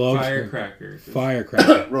love. Firecracker.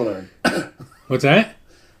 Roll What's that?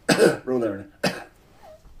 Roll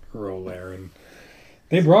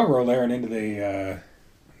They brought Rollaren into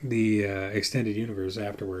the extended universe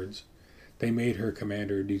afterwards. They made her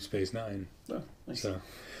commander of Deep Space Nine. Oh, nice. So,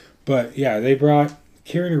 but yeah, they brought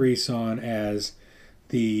Kira Nerys on as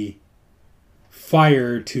the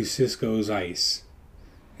fire to Sisko's ice,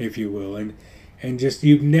 if you will, and just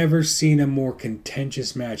you've never seen a more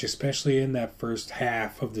contentious match, especially in that first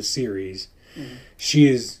half of the series. Mm-hmm. She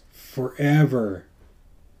is forever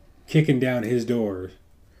kicking down his door,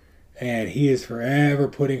 and he is forever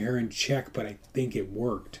putting her in check, but I think it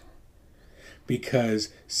worked. Because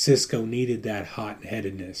Sisko needed that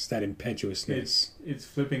hot-headedness, that impetuousness. It's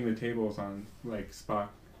flipping the tables on, like, Spock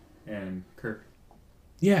and Kirk.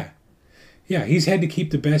 Yeah. Yeah, he's had to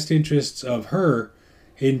keep the best interests of her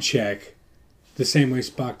in check the same way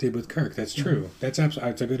Spock did with Kirk. That's true. Mm-hmm.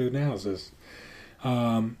 That's a good analysis.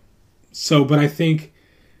 But I think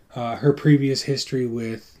her previous history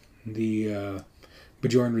with the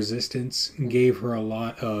Bajoran Resistance gave her a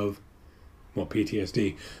lot of,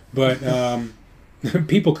 PTSD, but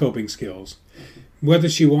people coping skills. Whether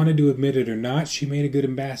she wanted to admit it or not, she made a good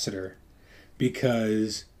ambassador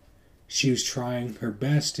because she was trying her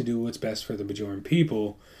best to do what's best for the Bajoran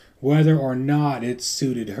people, whether or not it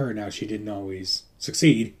suited her. Now, she didn't always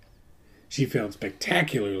succeed. She failed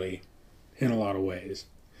spectacularly in a lot of ways.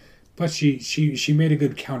 But she made a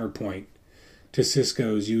good counterpoint to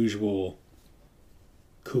Sisko's usual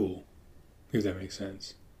cool, if that makes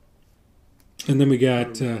sense. And then we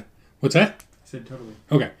got... what's that? I said totally.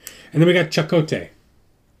 Okay. And then we got Chakotay,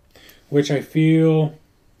 which I feel...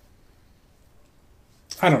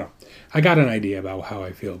 I don't know. I got an idea about how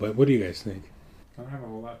I feel, but what do you guys think? I don't have a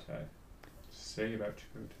whole lot to say about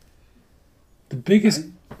Chakotay. The biggest...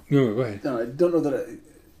 No, go ahead. No, I don't know that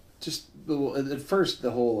at first,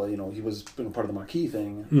 the whole, he was part of the Maquis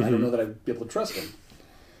thing. Mm-hmm. I don't know that I'd be able to trust him.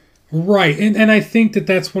 Right, and I think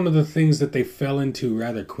that's one of the things that they fell into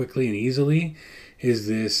rather quickly and easily, is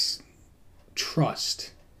this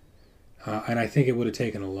trust. And I think it would have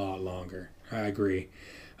taken a lot longer. I agree.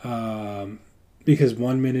 Because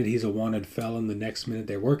one minute he's a wanted felon, the next minute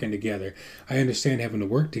they're working together. I understand having to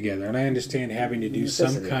work together, and I understand having to do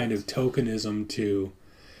some kind of tokenism to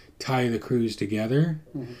tie the crews together.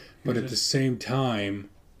 Mm-hmm. But at the same time,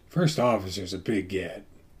 First officer's a big get.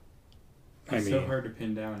 It's so hard to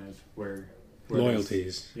pin down as where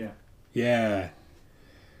loyalties. Yeah. Yeah.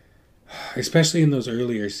 Especially in those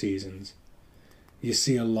earlier seasons. You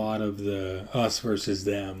see a lot of the us versus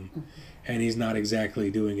them, and he's not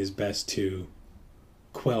exactly doing his best to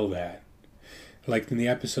quell that. Like in the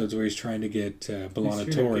episodes where he's trying to get B'Elanna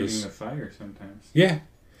He's Torres. getting the fire sometimes. Yeah.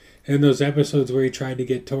 In those episodes where he tried to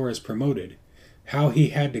get Torres promoted. How he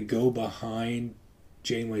had to go behind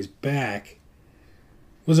Janeway's back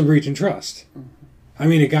was a breach in trust. I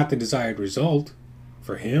mean, it got the desired result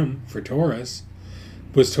for him, for Torres.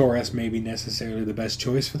 Was Torres maybe necessarily the best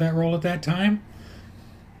choice for that role at that time?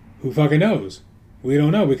 Who fucking knows? We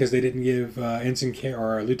don't know because they didn't give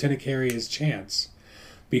Lieutenant Carey his chance.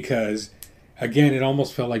 Because, again, it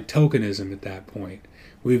almost felt like tokenism at that point.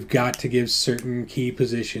 We've got to give certain key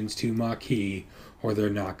positions to Maquis or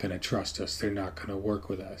they're not going to trust us. They're not going to work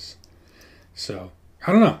with us. So,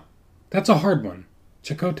 I don't know. That's a hard one.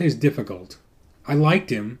 Chakotay's difficult. I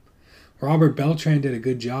liked him. Robert Beltran did a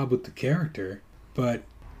good job with the character. But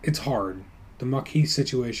it's hard. The Maquis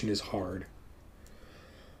situation is hard.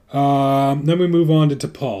 Then we move on to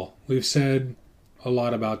T'Pol. We've said a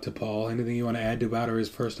lot about T'Pol. Anything you want to add about her as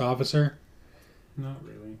first officer? Not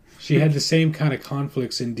really. She had the same kind of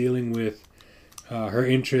conflicts in dealing with her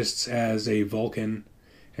interests as a Vulcan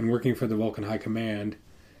and working for the Vulcan High Command,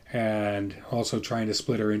 and also trying to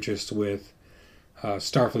split her interests with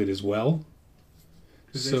Starfleet as well.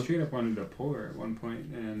 Because they straight up wanted to pull her at one point,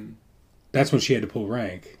 and that's when she had to pull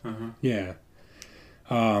rank. Uh-huh. Yeah.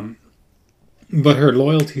 But her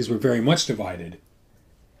loyalties were very much divided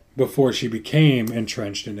before she became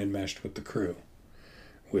entrenched and enmeshed with the crew.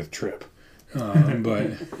 With Trip.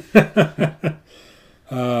 But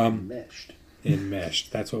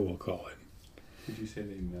enmeshed. That's what we'll call it. Did you say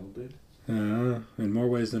they melded? In more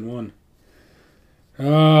ways than one.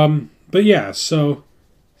 But yeah, so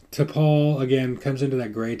T'Pol, again, comes into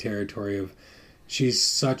that gray territory of she's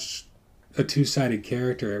such a two-sided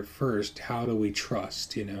character at first. How do we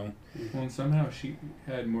trust, you know? Well, and somehow she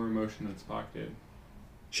had more emotion than Spock did.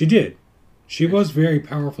 She did. She was very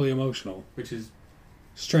powerfully emotional. Which is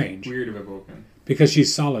strange. Weird of a Vulcan. Because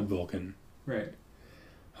she's solid Vulcan. Right.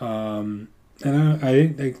 And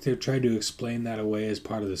I think they tried to explain that away as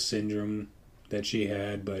part of the syndrome that she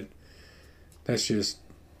had, but that's just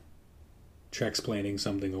Trek-splaining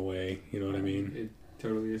something away. You know what I mean? It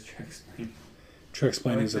totally is Trek-splaining.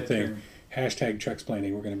 Trek-splaining is a thing. Term. Hashtag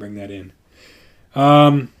Trek-splaining. We're going to bring that in.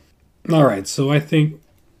 All right, so I think,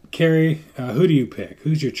 Carrie, who do you pick?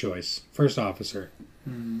 Who's your choice? First officer.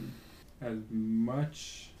 As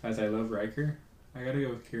much as I love Riker, I got to go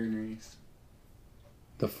with Kieran Reese.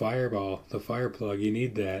 The fireball, the fire plug, you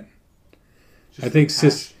need that. Just I think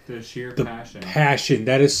the sheer passion. Passion.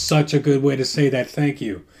 That is such a good way to say that. Thank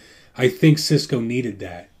you. I think Sisko needed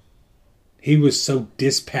that. He was so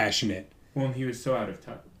dispassionate. Well, and he was so out of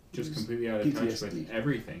touch. Just completely out of touch with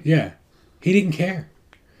everything. Yeah. He didn't care.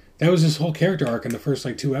 That was his whole character arc in the first,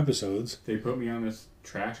 2 episodes. They put me on this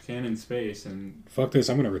trash can in space and... Fuck this,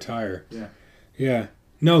 I'm going to retire. Yeah. Yeah.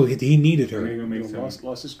 No, he needed her. He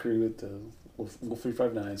lost his crew at the Wolf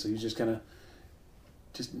 359, so he's just kind of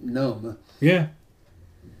just numb. Yeah.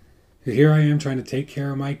 Here I am trying to take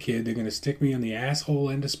care of my kid. They're going to stick me on the asshole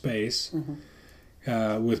end of space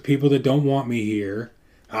with people that don't want me here.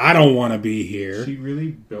 I don't want to be here. She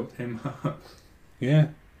really built him up. Yeah,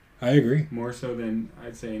 I agree. More so than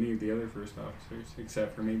I'd say any of the other first officers,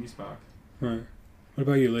 except for maybe Spock. Right. What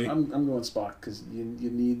about you, Lee? I'm going Spock because you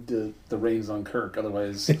need the reins on Kirk.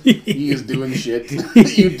 Otherwise, he is doing shit.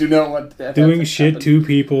 You do not want that. Doing shit happen. To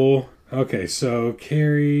people. Okay, so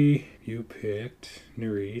Carrie, you picked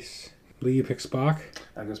Nerys. Lee, you picked Spock.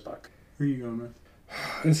 I go Spock. Who are you going with?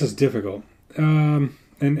 This is difficult.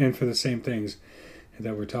 And for the same things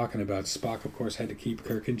that we're talking about, Spock, of course, had to keep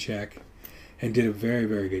Kirk in check and did a very,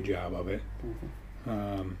 very good job of it.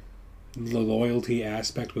 The loyalty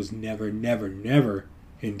aspect was never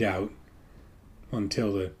in doubt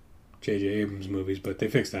until the J.J. Abrams movies, but they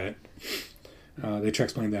fixed that. They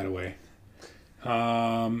Trek-splained that away.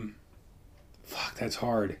 Fuck, that's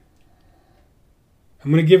hard.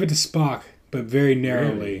 I'm going to give it to Spock, but very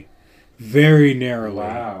narrowly. Really? Very narrowly.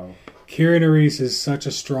 Wow. Kieran Reese is such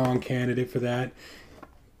a strong candidate for that,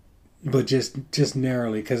 but just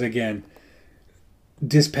narrowly, because again,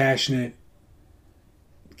 dispassionate,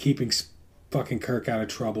 keeping fucking Kirk out of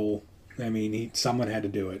trouble. I mean, someone had to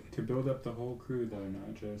do it. To build up the whole crew, though,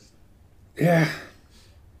 not just... Yeah.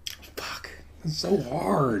 Fuck. It's so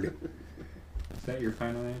hard. Is that your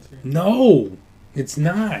final answer? No, it's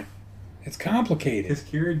not. It's complicated. Because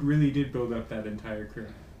Kieran really did build up that entire crew.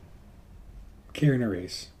 Kieran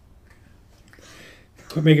Reese.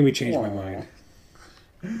 Quit making me change my mind.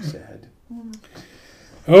 Sad.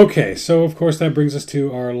 Okay, so of course that brings us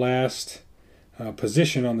to our last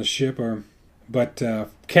position on the ship,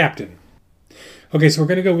 captain. Okay, so we're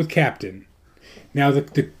going to go with captain. Now,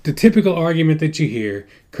 the typical argument that you hear,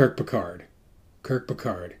 Kirk Picard. Kirk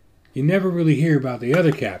Picard. You never really hear about the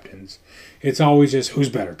other captains. It's always just, who's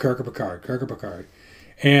better, Kirk or Picard, Kirk or Picard.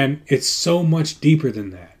 And it's so much deeper than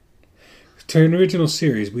that. To an original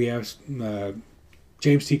series, we have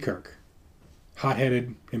James T. Kirk.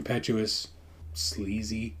 Hot-headed, impetuous,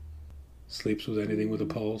 sleazy, sleeps with anything with a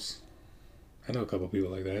pulse. I know a couple people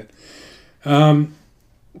like that.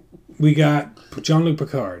 We got Jean-Luc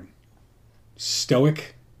Picard.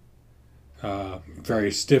 Stoic,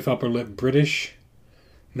 very stiff upper lip British,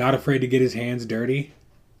 not afraid to get his hands dirty.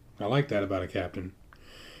 I like that about a captain.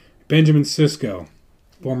 Benjamin Sisko,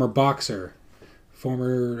 former boxer,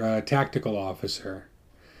 former tactical officer,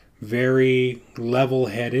 very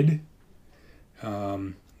level-headed,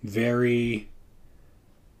 very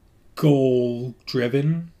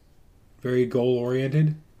goal-driven, very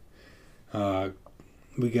goal-oriented.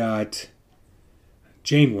 We got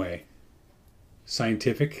Janeway.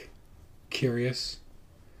 Scientific, curious,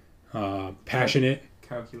 passionate,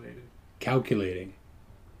 calculating.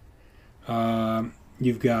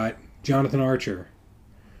 You've got Jonathan Archer,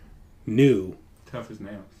 new, tough as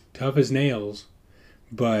nails,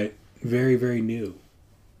 but very, very new.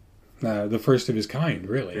 The first of his kind,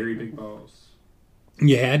 really. Very big balls.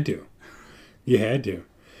 You had to. You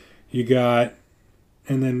got,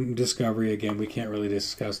 and then Discovery again. We can't really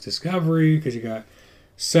discuss Discovery because you got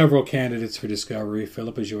several candidates for Discovery.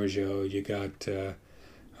 Philippa Georgiou. You got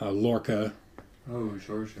Lorca. Oh,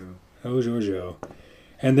 Georgiou.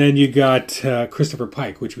 And then you got Christopher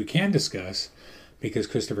Pike, which we can discuss because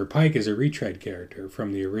Christopher Pike is a retread character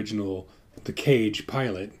from the original The Cage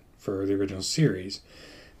pilot for the original series.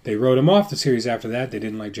 They wrote him off the series after that. They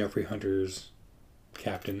didn't like Jeffrey Hunter's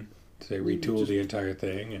captain. So they retooled the entire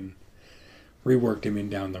thing and reworked him in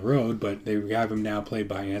down the road. But they have him now played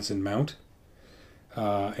by Anson Mount.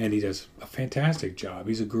 And he does a fantastic job.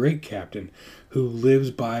 He's a great captain who lives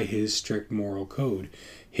by his strict moral code.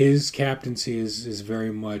 His captaincy is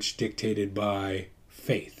very much dictated by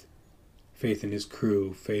faith. Faith in his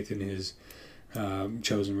crew, faith in his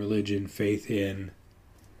chosen religion, faith in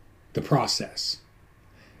the process.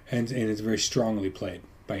 And it's very strongly played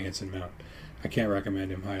by Anson Mount. I can't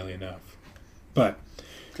recommend him highly enough. But,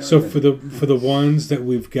 so for the ones that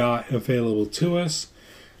we've got available to us,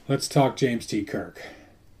 let's talk James T. Kirk.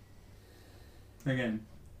 Again,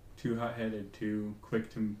 too hot-headed, too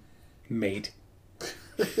quick to mate.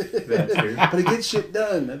 That too. But he gets shit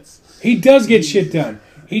done. He does get shit done.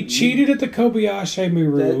 He cheated at the Kobayashi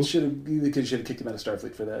Maru. They should have kicked him out of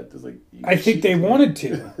Starfleet for that. Like, I think they wanted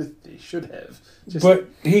to. They should have. But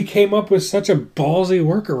he came up with such a ballsy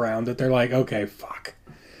workaround that they're like, okay, fuck.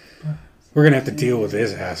 We're going to have to deal with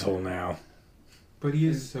this asshole now. But he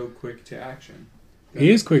is so quick to action. He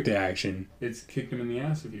is quick to action. It's kicked him in the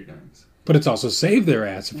ass a few times. But it's also saved their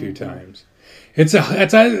ass a few times. That's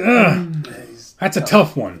a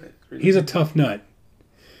tough one. He's a tough nut.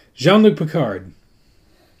 Jean-Luc Picard.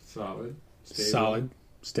 Solid.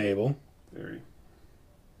 Stable. Very.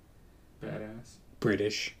 Badass.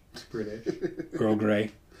 British. Earl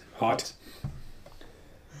Grey. Hot.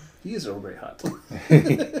 He is Earl Grey hot.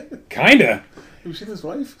 Kinda. Have you seen his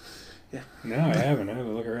wife? Yeah. No, I haven't. I have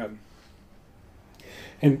to look her up.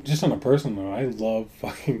 And just on a personal note, I love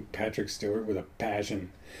fucking Patrick Stewart with a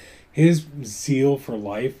passion. His zeal for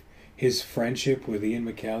life, his friendship with Ian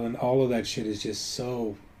McKellen, all of that shit is just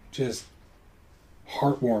so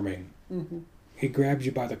heartwarming. Mm-hmm. He grabs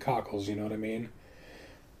you by the cockles, you know what I mean?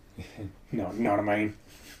 No, not I mean.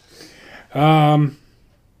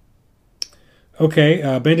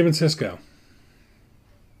 Okay, Benjamin Sisko.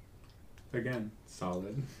 Again,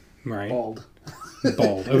 solid. Right. Bald.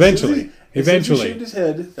 Eventually. He shaved his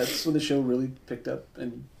head. That's when the show really picked up.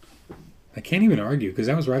 And I can't even argue, because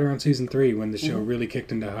that was right around season 3 when the show really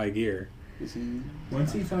kicked into high gear.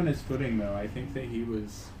 Once he found his footing, though, I think that he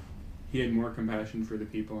had more compassion for the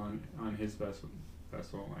people on his vessel,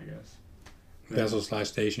 I guess.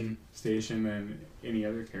 Vessel/station. Station than any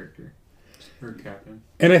other character. Or captain.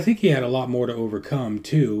 And I think he had a lot more to overcome,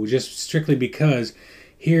 too, just strictly because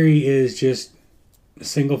here he is just a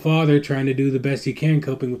single father trying to do the best he can,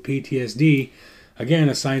 coping with PTSD. Again,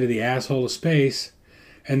 assigned to the asshole of space.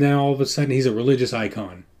 And then all of a sudden he's a religious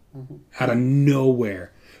icon. Mm-hmm. Out of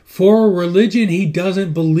nowhere. For a religion he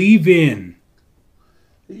doesn't believe in.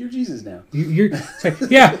 You're Jesus now. It's like,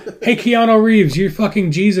 yeah, hey, Keanu Reeves, you're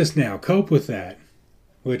fucking Jesus now. Cope with that.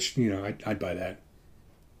 Which, I'd buy that.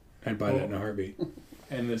 I'd buy that in a heartbeat.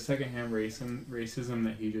 And the secondhand racism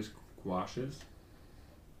that he just quashes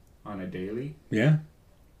on a daily. Yeah,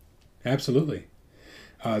 absolutely.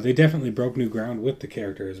 They definitely broke new ground with the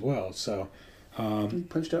character as well. So He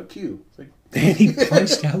punched out Q. It's like, and he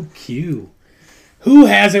punched out Q. Who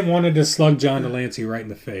hasn't wanted to slug John Delancey right in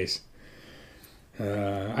the face?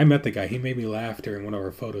 I met the guy. He made me laugh during one of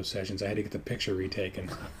our photo sessions. I had to get the picture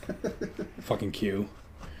retaken. Fucking Q.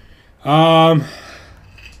 Catherine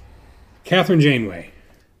Janeway.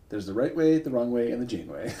 there's the right way, the wrong way, and the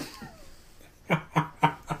Janeway.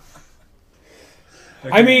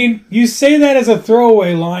 I mean, you say that as a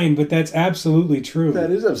throwaway line, but that's absolutely true. That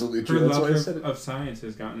is absolutely Her true. That's why I love said it. of science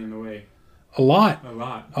has gotten in the way A lot. a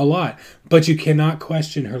lot. A lot. But you cannot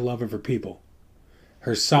question her love of her people.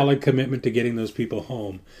 Her solid commitment to getting those people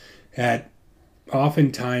home at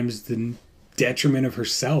oftentimes the detriment of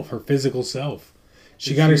herself, her physical self.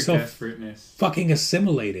 She The got sheer herself desperateness. fucking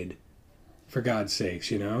assimilated, for God's sakes,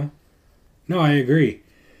 you know? No, I agree.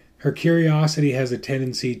 Her curiosity has a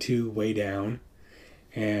tendency to weigh down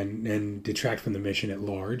and detract from the mission at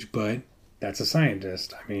large, but that's a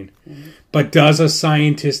scientist. I mean, but does a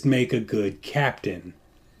scientist make a good captain?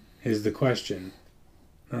 Is the question.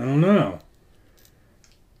 I don't know.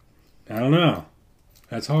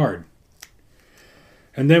 That's hard.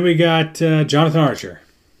 And then we got Jonathan Archer.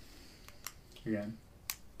 Again.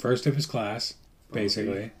 First of his class,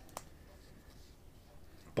 basically.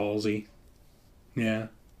 Ballsy. Yeah.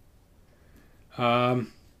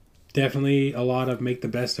 Definitely a lot of make the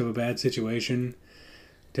best of a bad situation.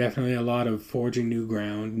 Definitely a lot of forging new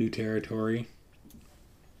ground, new territory.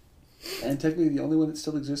 And technically the only one that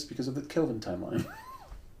still exists because of the Kelvin timeline.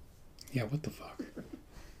 Yeah, what the fuck?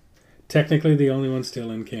 Technically the only one still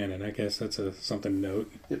in canon. I guess that's something to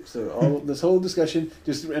note. Yep, so this whole discussion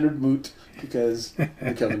just entered moot because of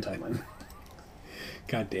the Kelvin timeline.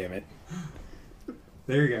 God damn it.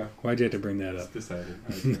 There you go. Why'd you have to bring that It's up? decided.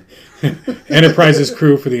 Enterprise's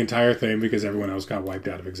crew for the entire thing because everyone else got wiped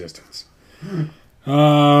out of existence.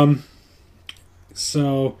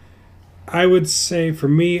 So I would say for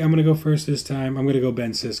me, I'm going to go first this time. I'm going to go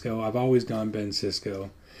Ben Sisko. I've always gone Ben Sisko.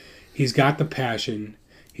 He's got the passion.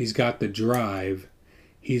 He's got the drive.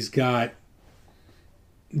 He's got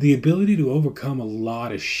the ability to overcome a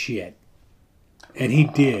lot of shit. And he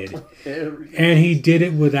did. And he did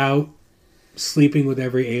it without sleeping with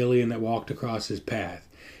every alien that walked across his path.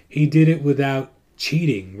 He did it without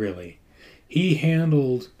cheating, really. He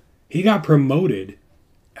got promoted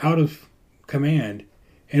out of command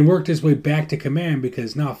and worked his way back to command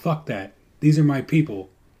because, nah, fuck that. These are my people,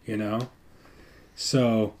 you know?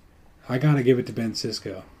 So, I gotta give it to Ben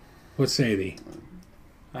Sisko. What say thee?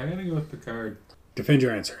 I gotta go with Picard. Defend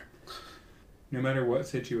your answer. No matter what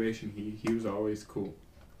situation, he was always cool.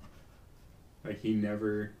 Like, he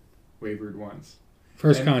never wavered once.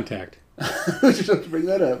 First And- contact. We just have to bring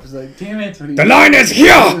that up. It's like, Damn it! The line is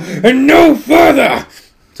here and no further!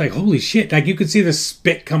 It's like, holy shit. Like, you could see the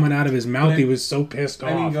spit coming out of his mouth. But He was so pissed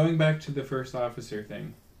I mean, off. going back to the first officer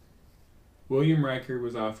thing, William Riker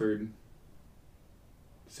was offered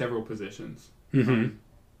several positions Mm-hmm. on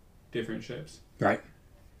different ships. Right.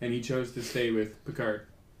 And he chose to stay with Picard.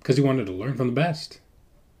 Because he wanted to learn from the best.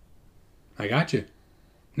 I got you.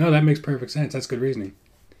 No, that makes perfect sense. That's good reasoning.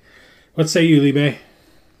 What say you, Libe?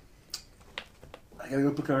 I gotta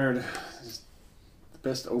go Picard. He's the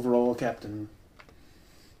best overall captain.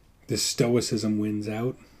 The stoicism wins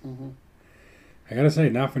out. Mm-hmm. I gotta say,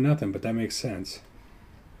 not for nothing, but that makes sense.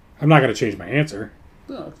 I'm not gonna change my answer,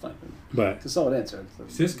 No, it's fine. but It's a solid answer.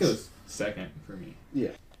 Cisco's second for me.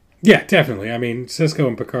 Yeah. yeah, definitely. I mean, Sisko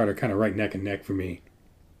and Picard are kind of right neck and neck for me.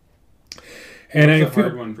 And I It's a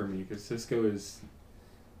hard feel one for me because Cisco is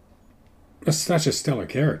such a stellar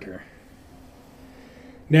character.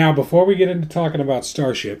 Now, before we get into talking about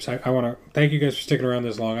starships, I want to thank you guys for sticking around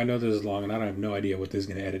this long. I know this is long, and I don't have no idea what this is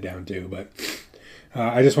going to edit down to, but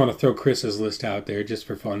I just want to throw Chris's list out there just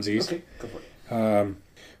for funsies. Okay, go for it.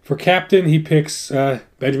 For captain, he picks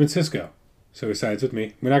Benjamin Sisko, so he sides with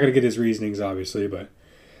me. We're not going to get his reasonings, obviously, but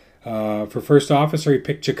for first officer, he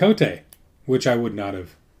picked Chakotay, which I would not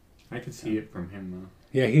have. I could see it from him though.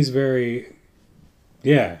 Yeah, he's very...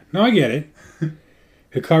 Yeah, no, I get it.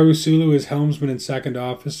 Hikaru Sulu is helmsman and second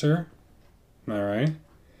officer. All right.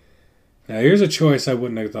 Now, here's a choice I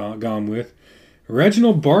wouldn't have gone with.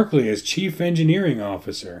 Reginald Barclay as chief engineering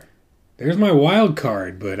officer. There's my wild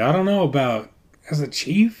card, but I don't know about as a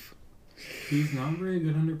chief. He's not very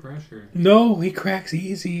good under pressure. No, he cracks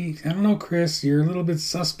easy. I don't know, Chris. You're a little bit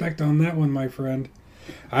suspect on that one, my friend.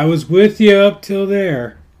 I was with you up till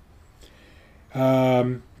there.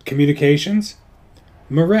 Communications.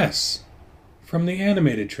 Maress from the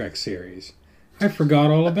animated Trek series. I forgot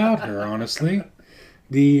all about her, honestly.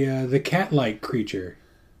 The cat-like creature.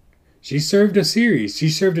 She served a series. She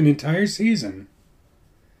served an entire season.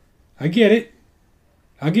 I get it.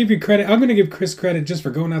 I'll give you credit. I'm going to give Chris credit just for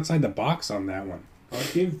going outside the box on that one. I'll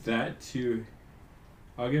give that to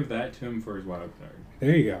him for his wild card.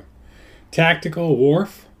 There you go. Tactical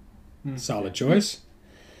Worf. Solid choice.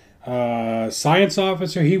 Science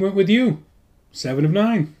officer, he went with you. 7 of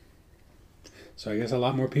 9. So I guess a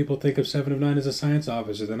lot more people think of 7 of 9 as a science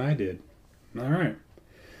officer than I did. All right.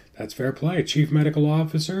 That's fair play. Chief medical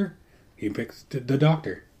officer, he picks the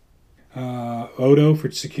doctor. Odo for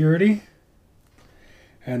security.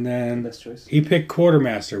 And then Best choice. he picked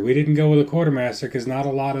quartermaster. We didn't go with a quartermaster because not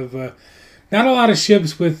a lot of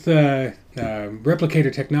ships with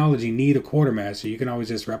replicator technology need a quartermaster. You can always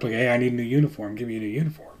just replicate. Hey, I need a new uniform. Give me a new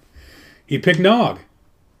uniform. He picked Nog.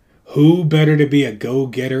 Who better to be a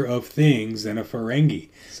go-getter of things than a Ferengi?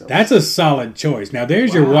 So, That's a solid choice. Now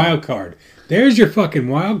there's your wild card. There's your fucking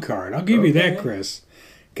wild card. I'll give you that, Chris.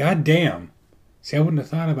 God damn. See, I wouldn't have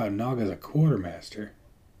thought about Nog as a quartermaster.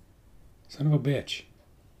 Son of a bitch.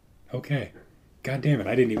 Okay. God damn it.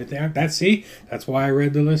 I didn't even think that. See? That's why I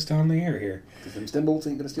read the list on the air here. because them stem bolts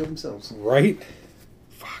ain't gonna steal themselves. Right?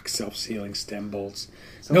 Fuck, self-sealing stem bolts.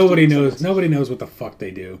 Nobody knows what the fuck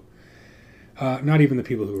they do. Not even the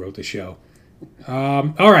people who wrote the show.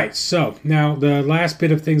 All right, so now the last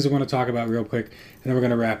bit of things I want to talk about real quick, and then we're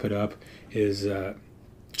going to wrap it up, is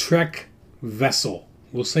Trek Vessel.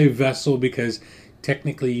 We'll say Vessel because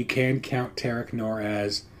technically you can count Terek Nor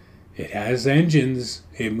as it has engines,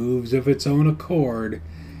 it moves of its own accord.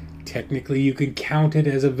 Technically you can count it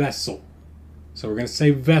as a vessel. So we're going to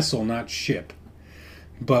say vessel, not ship.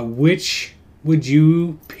 But which would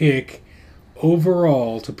you pick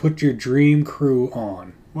overall to put your dream crew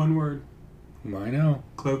on? One word. I know.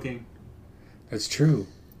 Cloaking. That's true.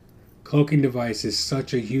 Cloaking device is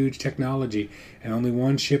such a huge technology, and only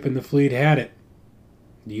one ship in the fleet had it.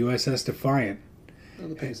 The USS Defiant. Oh,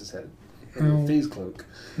 the Pegasus had it. Oh. Phase cloak.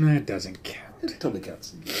 That doesn't count. It totally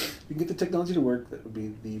counts. You can get the technology to work, that would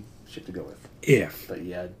be the ship to go with. If. But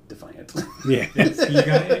yeah, Defiant. Yeah. Yes, you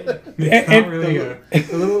got it. It's And- not really a...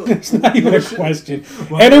 It's not even a question.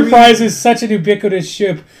 Enterprise is such an ubiquitous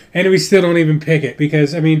ship, and we still don't even pick it.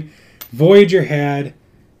 Because, I mean, Voyager had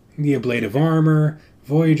the ablative armor.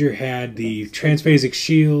 Voyager had the transphasic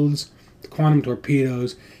shields, the quantum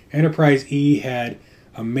torpedoes. Enterprise E had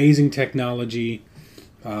amazing technology.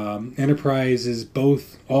 Enterprise is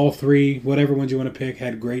all three, whatever ones you want to pick,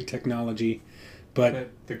 had great technology. But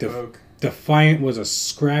The cloak. Defiant was a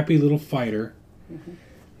scrappy little fighter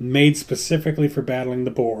made specifically for battling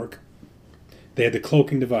the Borg. They had the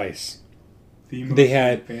cloaking device. The most They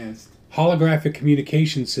had advanced. holographic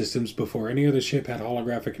communication systems before any other ship had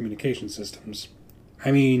holographic communication systems.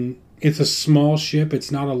 I mean, it's a small ship.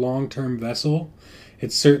 It's not a long-term vessel.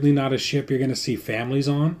 It's certainly not a ship you're going to see families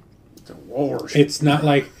on. It's a war ship. It's not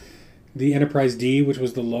like the Enterprise D, which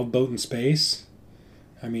was the love boat in space.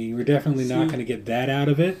 I mean, we're definitely not going to get that out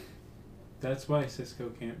of it. That's why Cisco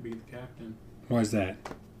can't be the captain. Why is that?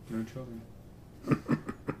 No children.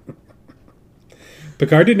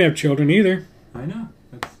 Picard didn't have children either. I know.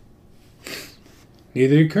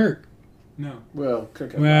 Neither did Kirk. No. Well,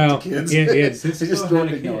 Kirk had Well, lots of kids. yeah, They Cisco just had don't a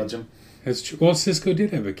kid. acknowledge him. That's true. Well, Cisco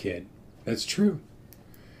did have a kid. That's true.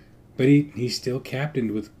 But he still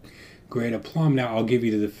captained with great aplomb. Now, I'll give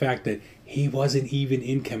you the fact that he wasn't even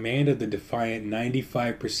in command of the Defiant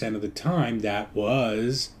 95% of the time. That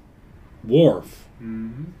was Worf.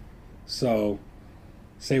 Mm-hmm. So,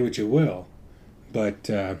 say what you will. But,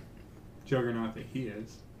 Juggernaut that he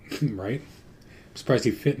is. right? I'm surprised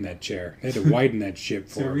he fit in that chair. They had to widen that ship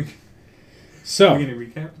So for we, him. So, we going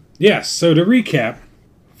to recap? yes, so to recap,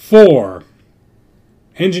 for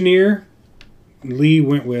engineer, Lee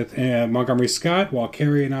went with Montgomery Scott, while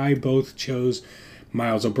Carrie and I both chose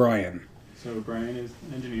Miles O'Brien. So Brian is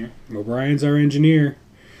engineer. O'Brien's our engineer.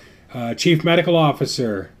 Chief medical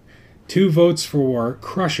officer, 2 votes for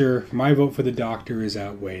Crusher. My vote for the doctor is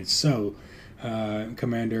outweighed. So,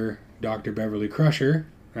 Commander Dr. Beverly Crusher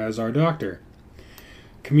as our doctor.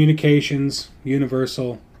 Communications,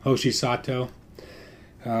 Universal, Hoshi Sato.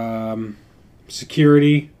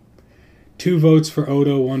 Security, 2 votes for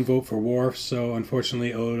Odo, 1 vote for Worf. So,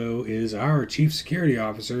 unfortunately, Odo is our chief security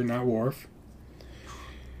officer, not Worf.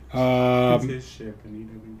 It's his ship and he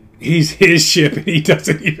doesn't get it. He's his ship and he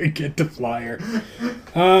doesn't even get to fly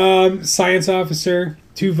her. Science officer,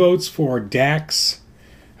 2 votes for Dax,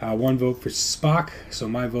 1 vote for Spock. So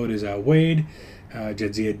my vote is outweighed.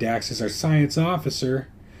 Jadzia Dax is our science officer.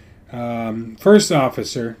 First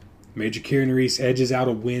officer, Major Kieran Reese edges out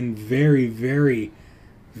a win very, very,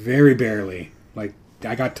 very barely. Like,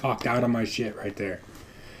 I got talked out of my shit right there.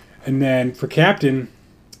 And then for captain,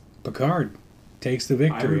 Picard takes the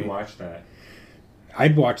victory. I would watch that.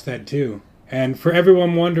 I'd watch that too. And for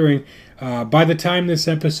everyone wondering, by the time this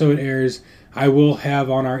episode airs, I will have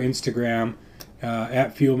on our Instagram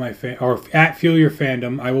at Fuel at Fuel Your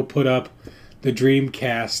Fandom. I will put up the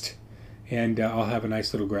Dreamcast, and I'll have a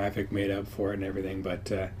nice little graphic made up for it and everything.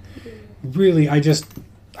 But really, I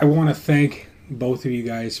want to thank both of you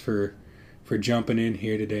guys for jumping in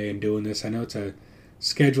here today and doing this. I know it's a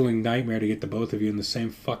scheduling nightmare to get the both of you in the same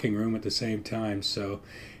fucking room at the same time. So,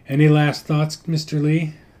 any last thoughts, Mr.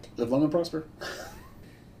 Lee? Live long and prosper.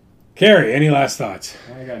 Carrie, any last thoughts?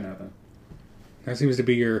 I got nothing. That seems to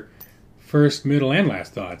be your first, middle, and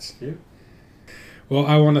last thoughts. Yeah. Well,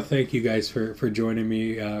 I want to thank you guys for joining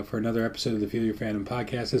me for another episode of the Feel Your Fandom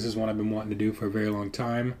podcast. This is one I've been wanting to do for a very long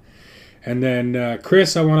time. And then,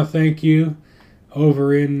 Chris, I want to thank you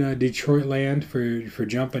over in Detroit land for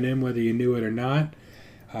jumping in, whether you knew it or not.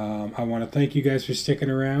 I want to thank you guys for sticking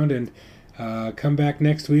around, and come back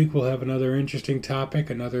next week. We'll have another interesting topic,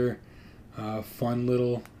 another fun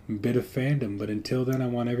little bit of fandom. But until then, I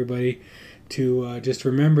want everybody to just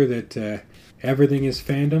remember that everything is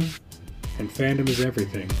fandom, and fandom is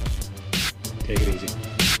everything. Take it easy.